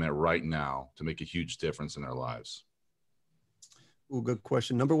implement right now to make a huge difference in their lives? Ooh, good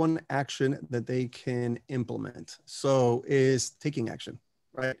question. Number one action that they can implement is taking action,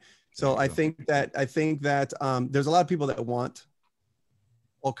 right? So I think that there's a lot of people that want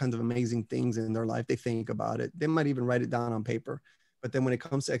all kinds of amazing things in their life. They think about it. They might even write it down on paper. But then when it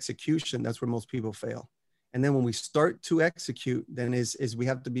comes to execution, that's where most people fail. And then when we start to execute, then is we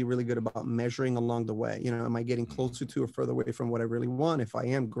have to be really good about measuring along the way. Am I getting closer to or further away from what I really want? If I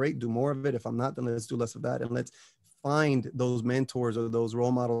am, great, do more of it. If I'm not, then let's do less of that. And let's find those mentors or those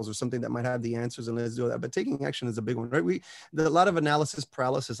role models or something that might have the answers, and let's do that. But taking action is a big one, right? There's a lot of analysis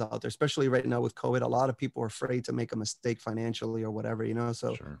paralysis out there, especially right now with COVID. A lot of people are afraid to make a mistake financially or whatever,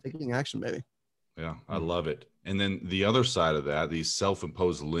 so sure. Taking action, baby. Yeah, I love it. And then the other side of that, these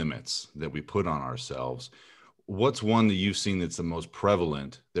self-imposed limits that we put on ourselves, what's one that you've seen that's the most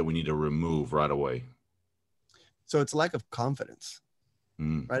prevalent that we need to remove right away? So it's lack of confidence.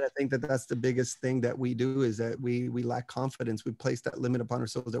 Right. I think that's the biggest thing that we do, is that we lack confidence. We place that limit upon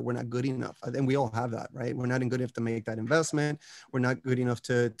ourselves that we're not good enough. And we all have that, right? We're not good enough to make that investment. We're not good enough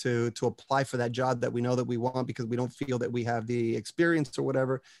to apply for that job that we know that we want, because we don't feel that we have the experience or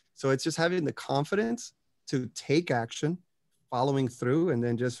whatever. So it's just having the confidence to take action, following through, and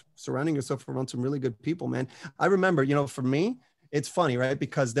then just surrounding yourself around some really good people, man. I remember, for me, it's funny, right?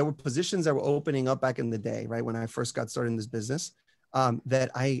 Because there were positions that were opening up back in the day, right? When I first got started in this business. That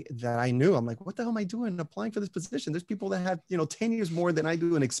I knew, I'm like, what the hell am I doing applying for this position? There's people that have, 10 years more than I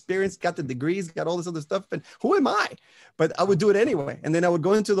do in experience, got the degrees, got all this other stuff. And who am I? But I would do it anyway. And then I would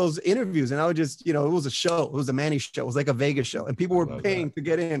go into those interviews and I would just, it was a show. It was a Manny show. It was like a Vegas show, and people were paying to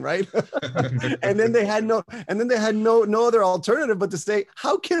get in. Right. and then they had no other alternative but to say,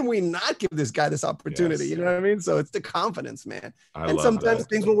 how can we not give this guy this opportunity? Yes. You know what I mean? So it's the confidence, man. And sometimes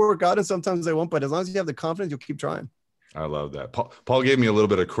things will work out and sometimes they won't, but as long as you have the confidence, you'll keep trying. I love that. Paul gave me a little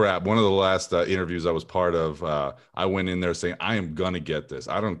bit of crap. One of the last interviews I was part of, I went in there saying, I am going to get this.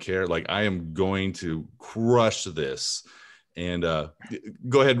 I don't care. Like, I am going to crush this. And go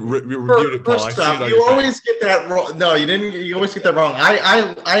ahead, review it, Paul. First off, you always get that wrong. No, you didn't. You always get that wrong.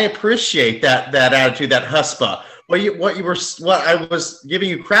 I appreciate that attitude, that huspa. What I was giving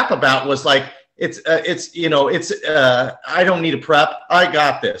you crap about was like, I don't need a prep. I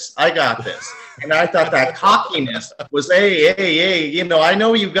got this. And I thought that cockiness was, hey, I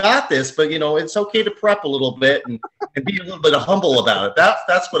know you got this, but it's okay to prep a little bit and be a little bit humble about it.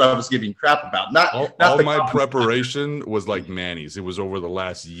 That's what I was giving crap about. Not my preparation was like Manny's. It was over the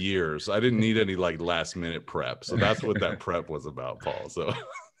last years. I didn't need any like last minute prep. So that's what that prep was about, Paul. So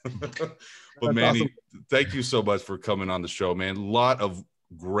but Manny, awesome. Thank you so much for coming on the show, man. A lot of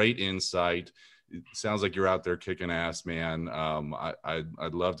great insight. It sounds like you're out there kicking ass, man.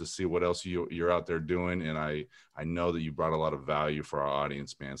 I'd love to see what else you're out there doing, and I know that you brought a lot of value for our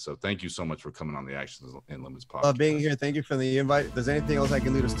audience, man. So thank you so much for coming on the Actions and Limits podcast. Love being here. Thank you for the invite. If there's anything else I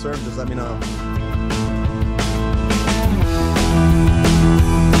can do to serve, just let me know.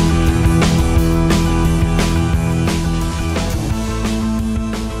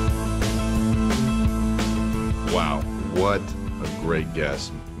 Wow, what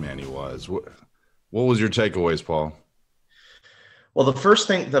is. What was your takeaways, Paul? Well, the first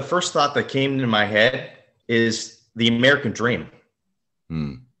thought that came into my head is the American dream.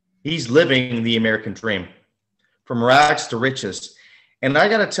 He's living the American dream from rags to riches. And I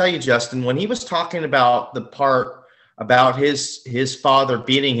got to tell you, Justin, when he was talking about the part about his father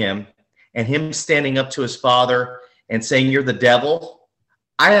beating him and him standing up to his father and saying, "You're the devil,"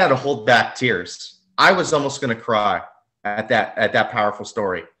 I had to hold back tears. I was almost going to cry at that powerful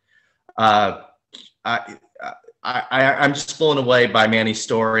story. I'm just blown away by Manny's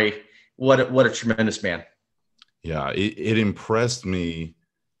story. What a tremendous man. Yeah, it impressed me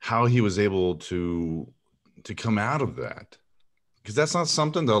how he was able to come out of that, because that's not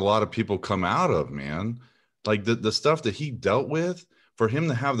something that a lot of people come out of, man. Like the stuff that he dealt with, for him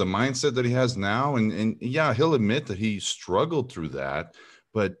to have the mindset that he has now, and yeah, he'll admit that he struggled through that,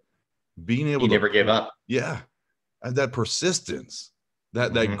 but being able to never gave up. Yeah, and that persistence,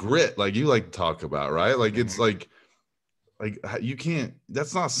 that grit, like you like to talk about, right? Like it's like you can't.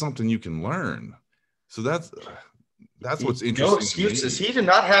 That's not something you can learn. So that's what's interesting. No excuses. He did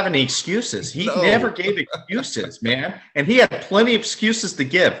not have any excuses. He never gave excuses, man. And he had plenty of excuses to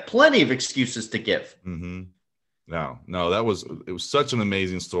give. Mm-hmm. No, it was such an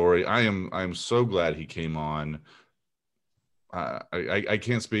amazing story. I am so glad he came on. I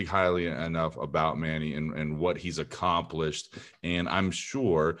can't speak highly enough about Manny and what he's accomplished. And I'm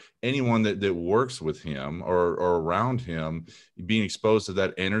sure anyone that works with him or around him, being exposed to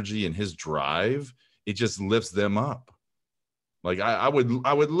that energy and his drive, it just lifts them up. Like I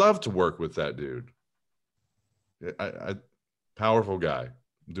would love to work with that dude. Powerful guy,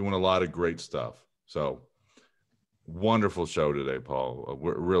 doing a lot of great stuff. So wonderful show today, Paul. A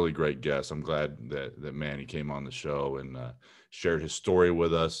really great guest. I'm glad that Manny came on the show and shared his story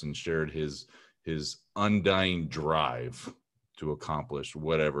with us and shared his undying drive to accomplish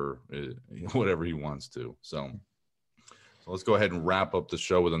whatever he wants to. So let's go ahead and wrap up the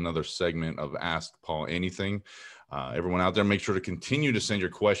show with another segment of Ask Paul Anything. Everyone out there, make sure to continue to send your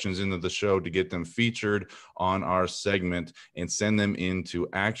questions into the show to get them featured on our segment, and send them into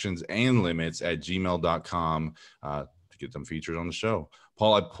actionsandlimits@gmail.com to get them featured on the show.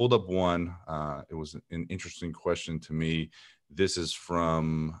 Paul, I pulled up one. It was an interesting question to me. This is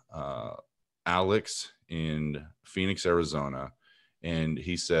from Alex in Phoenix, Arizona. And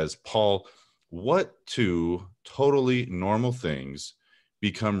he says, Paul, what two totally normal things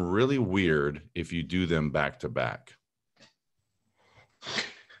become really weird if you do them back to back?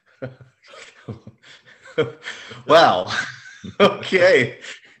 Wow. Okay.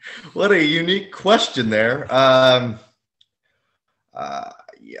 What a unique question there. I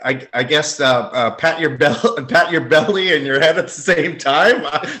guess pat your belly and your head at the same time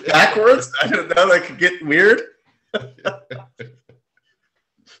backwards. I don't know. That could get weird.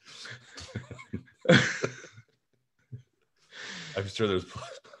 I'm sure there's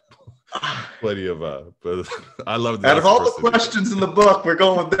plenty of but I love that. Out of all the questions in the book, we're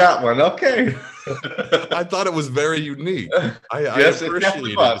going with that one. Okay. I thought it was very unique. I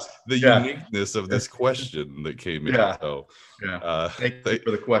appreciated the uniqueness of this question that came in. So thank you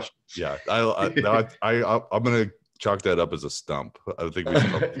for the question. Yeah, I'm gonna chalk that up as a stump. I think we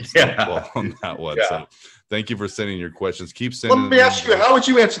stumped on that one. Yeah. So thank you for sending your questions. Keep sending. Let me ask you, how would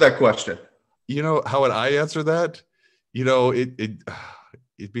you answer that question? You know, how would I answer that? You know, it'd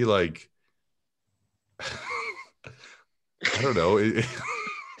be like, I don't know,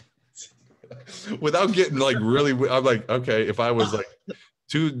 without getting like really, I'm like, okay, if I was like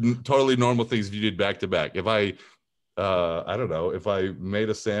two totally normal things you did back to back, if I don't know, if I made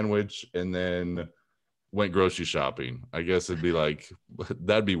a sandwich and then went grocery shopping, I guess it'd be like,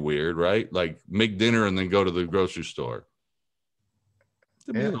 that'd be weird, right? Like make dinner and then go to the grocery store.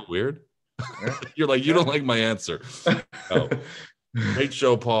 It'd be a little weird. Yeah. You're like, you don't like my answer. Oh, great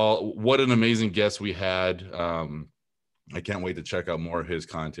show, Paul. What an amazing guest we had. I can't wait to check out more of his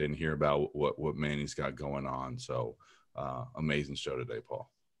content and hear about what Manny's got going on. So amazing show today,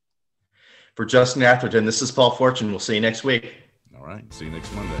 Paul. For Justin Atherton, this is Paul Fortune. We'll see you next week. All right. See you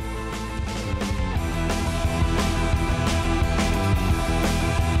next Monday.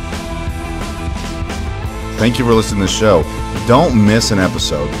 Thank you for listening to the show. Don't miss an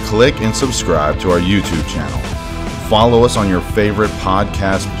episode. Click and subscribe to our YouTube channel. Follow us on your favorite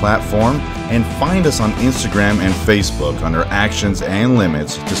podcast platform, and find us on Instagram and Facebook under Actions and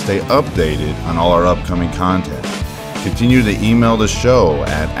Limits to stay updated on all our upcoming content. Continue to email the show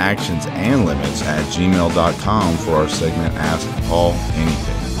at actionsandlimits@gmail.com for our segment Ask Paul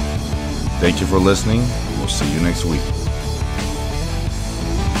Anything. Thank you for listening. We'll see you next week.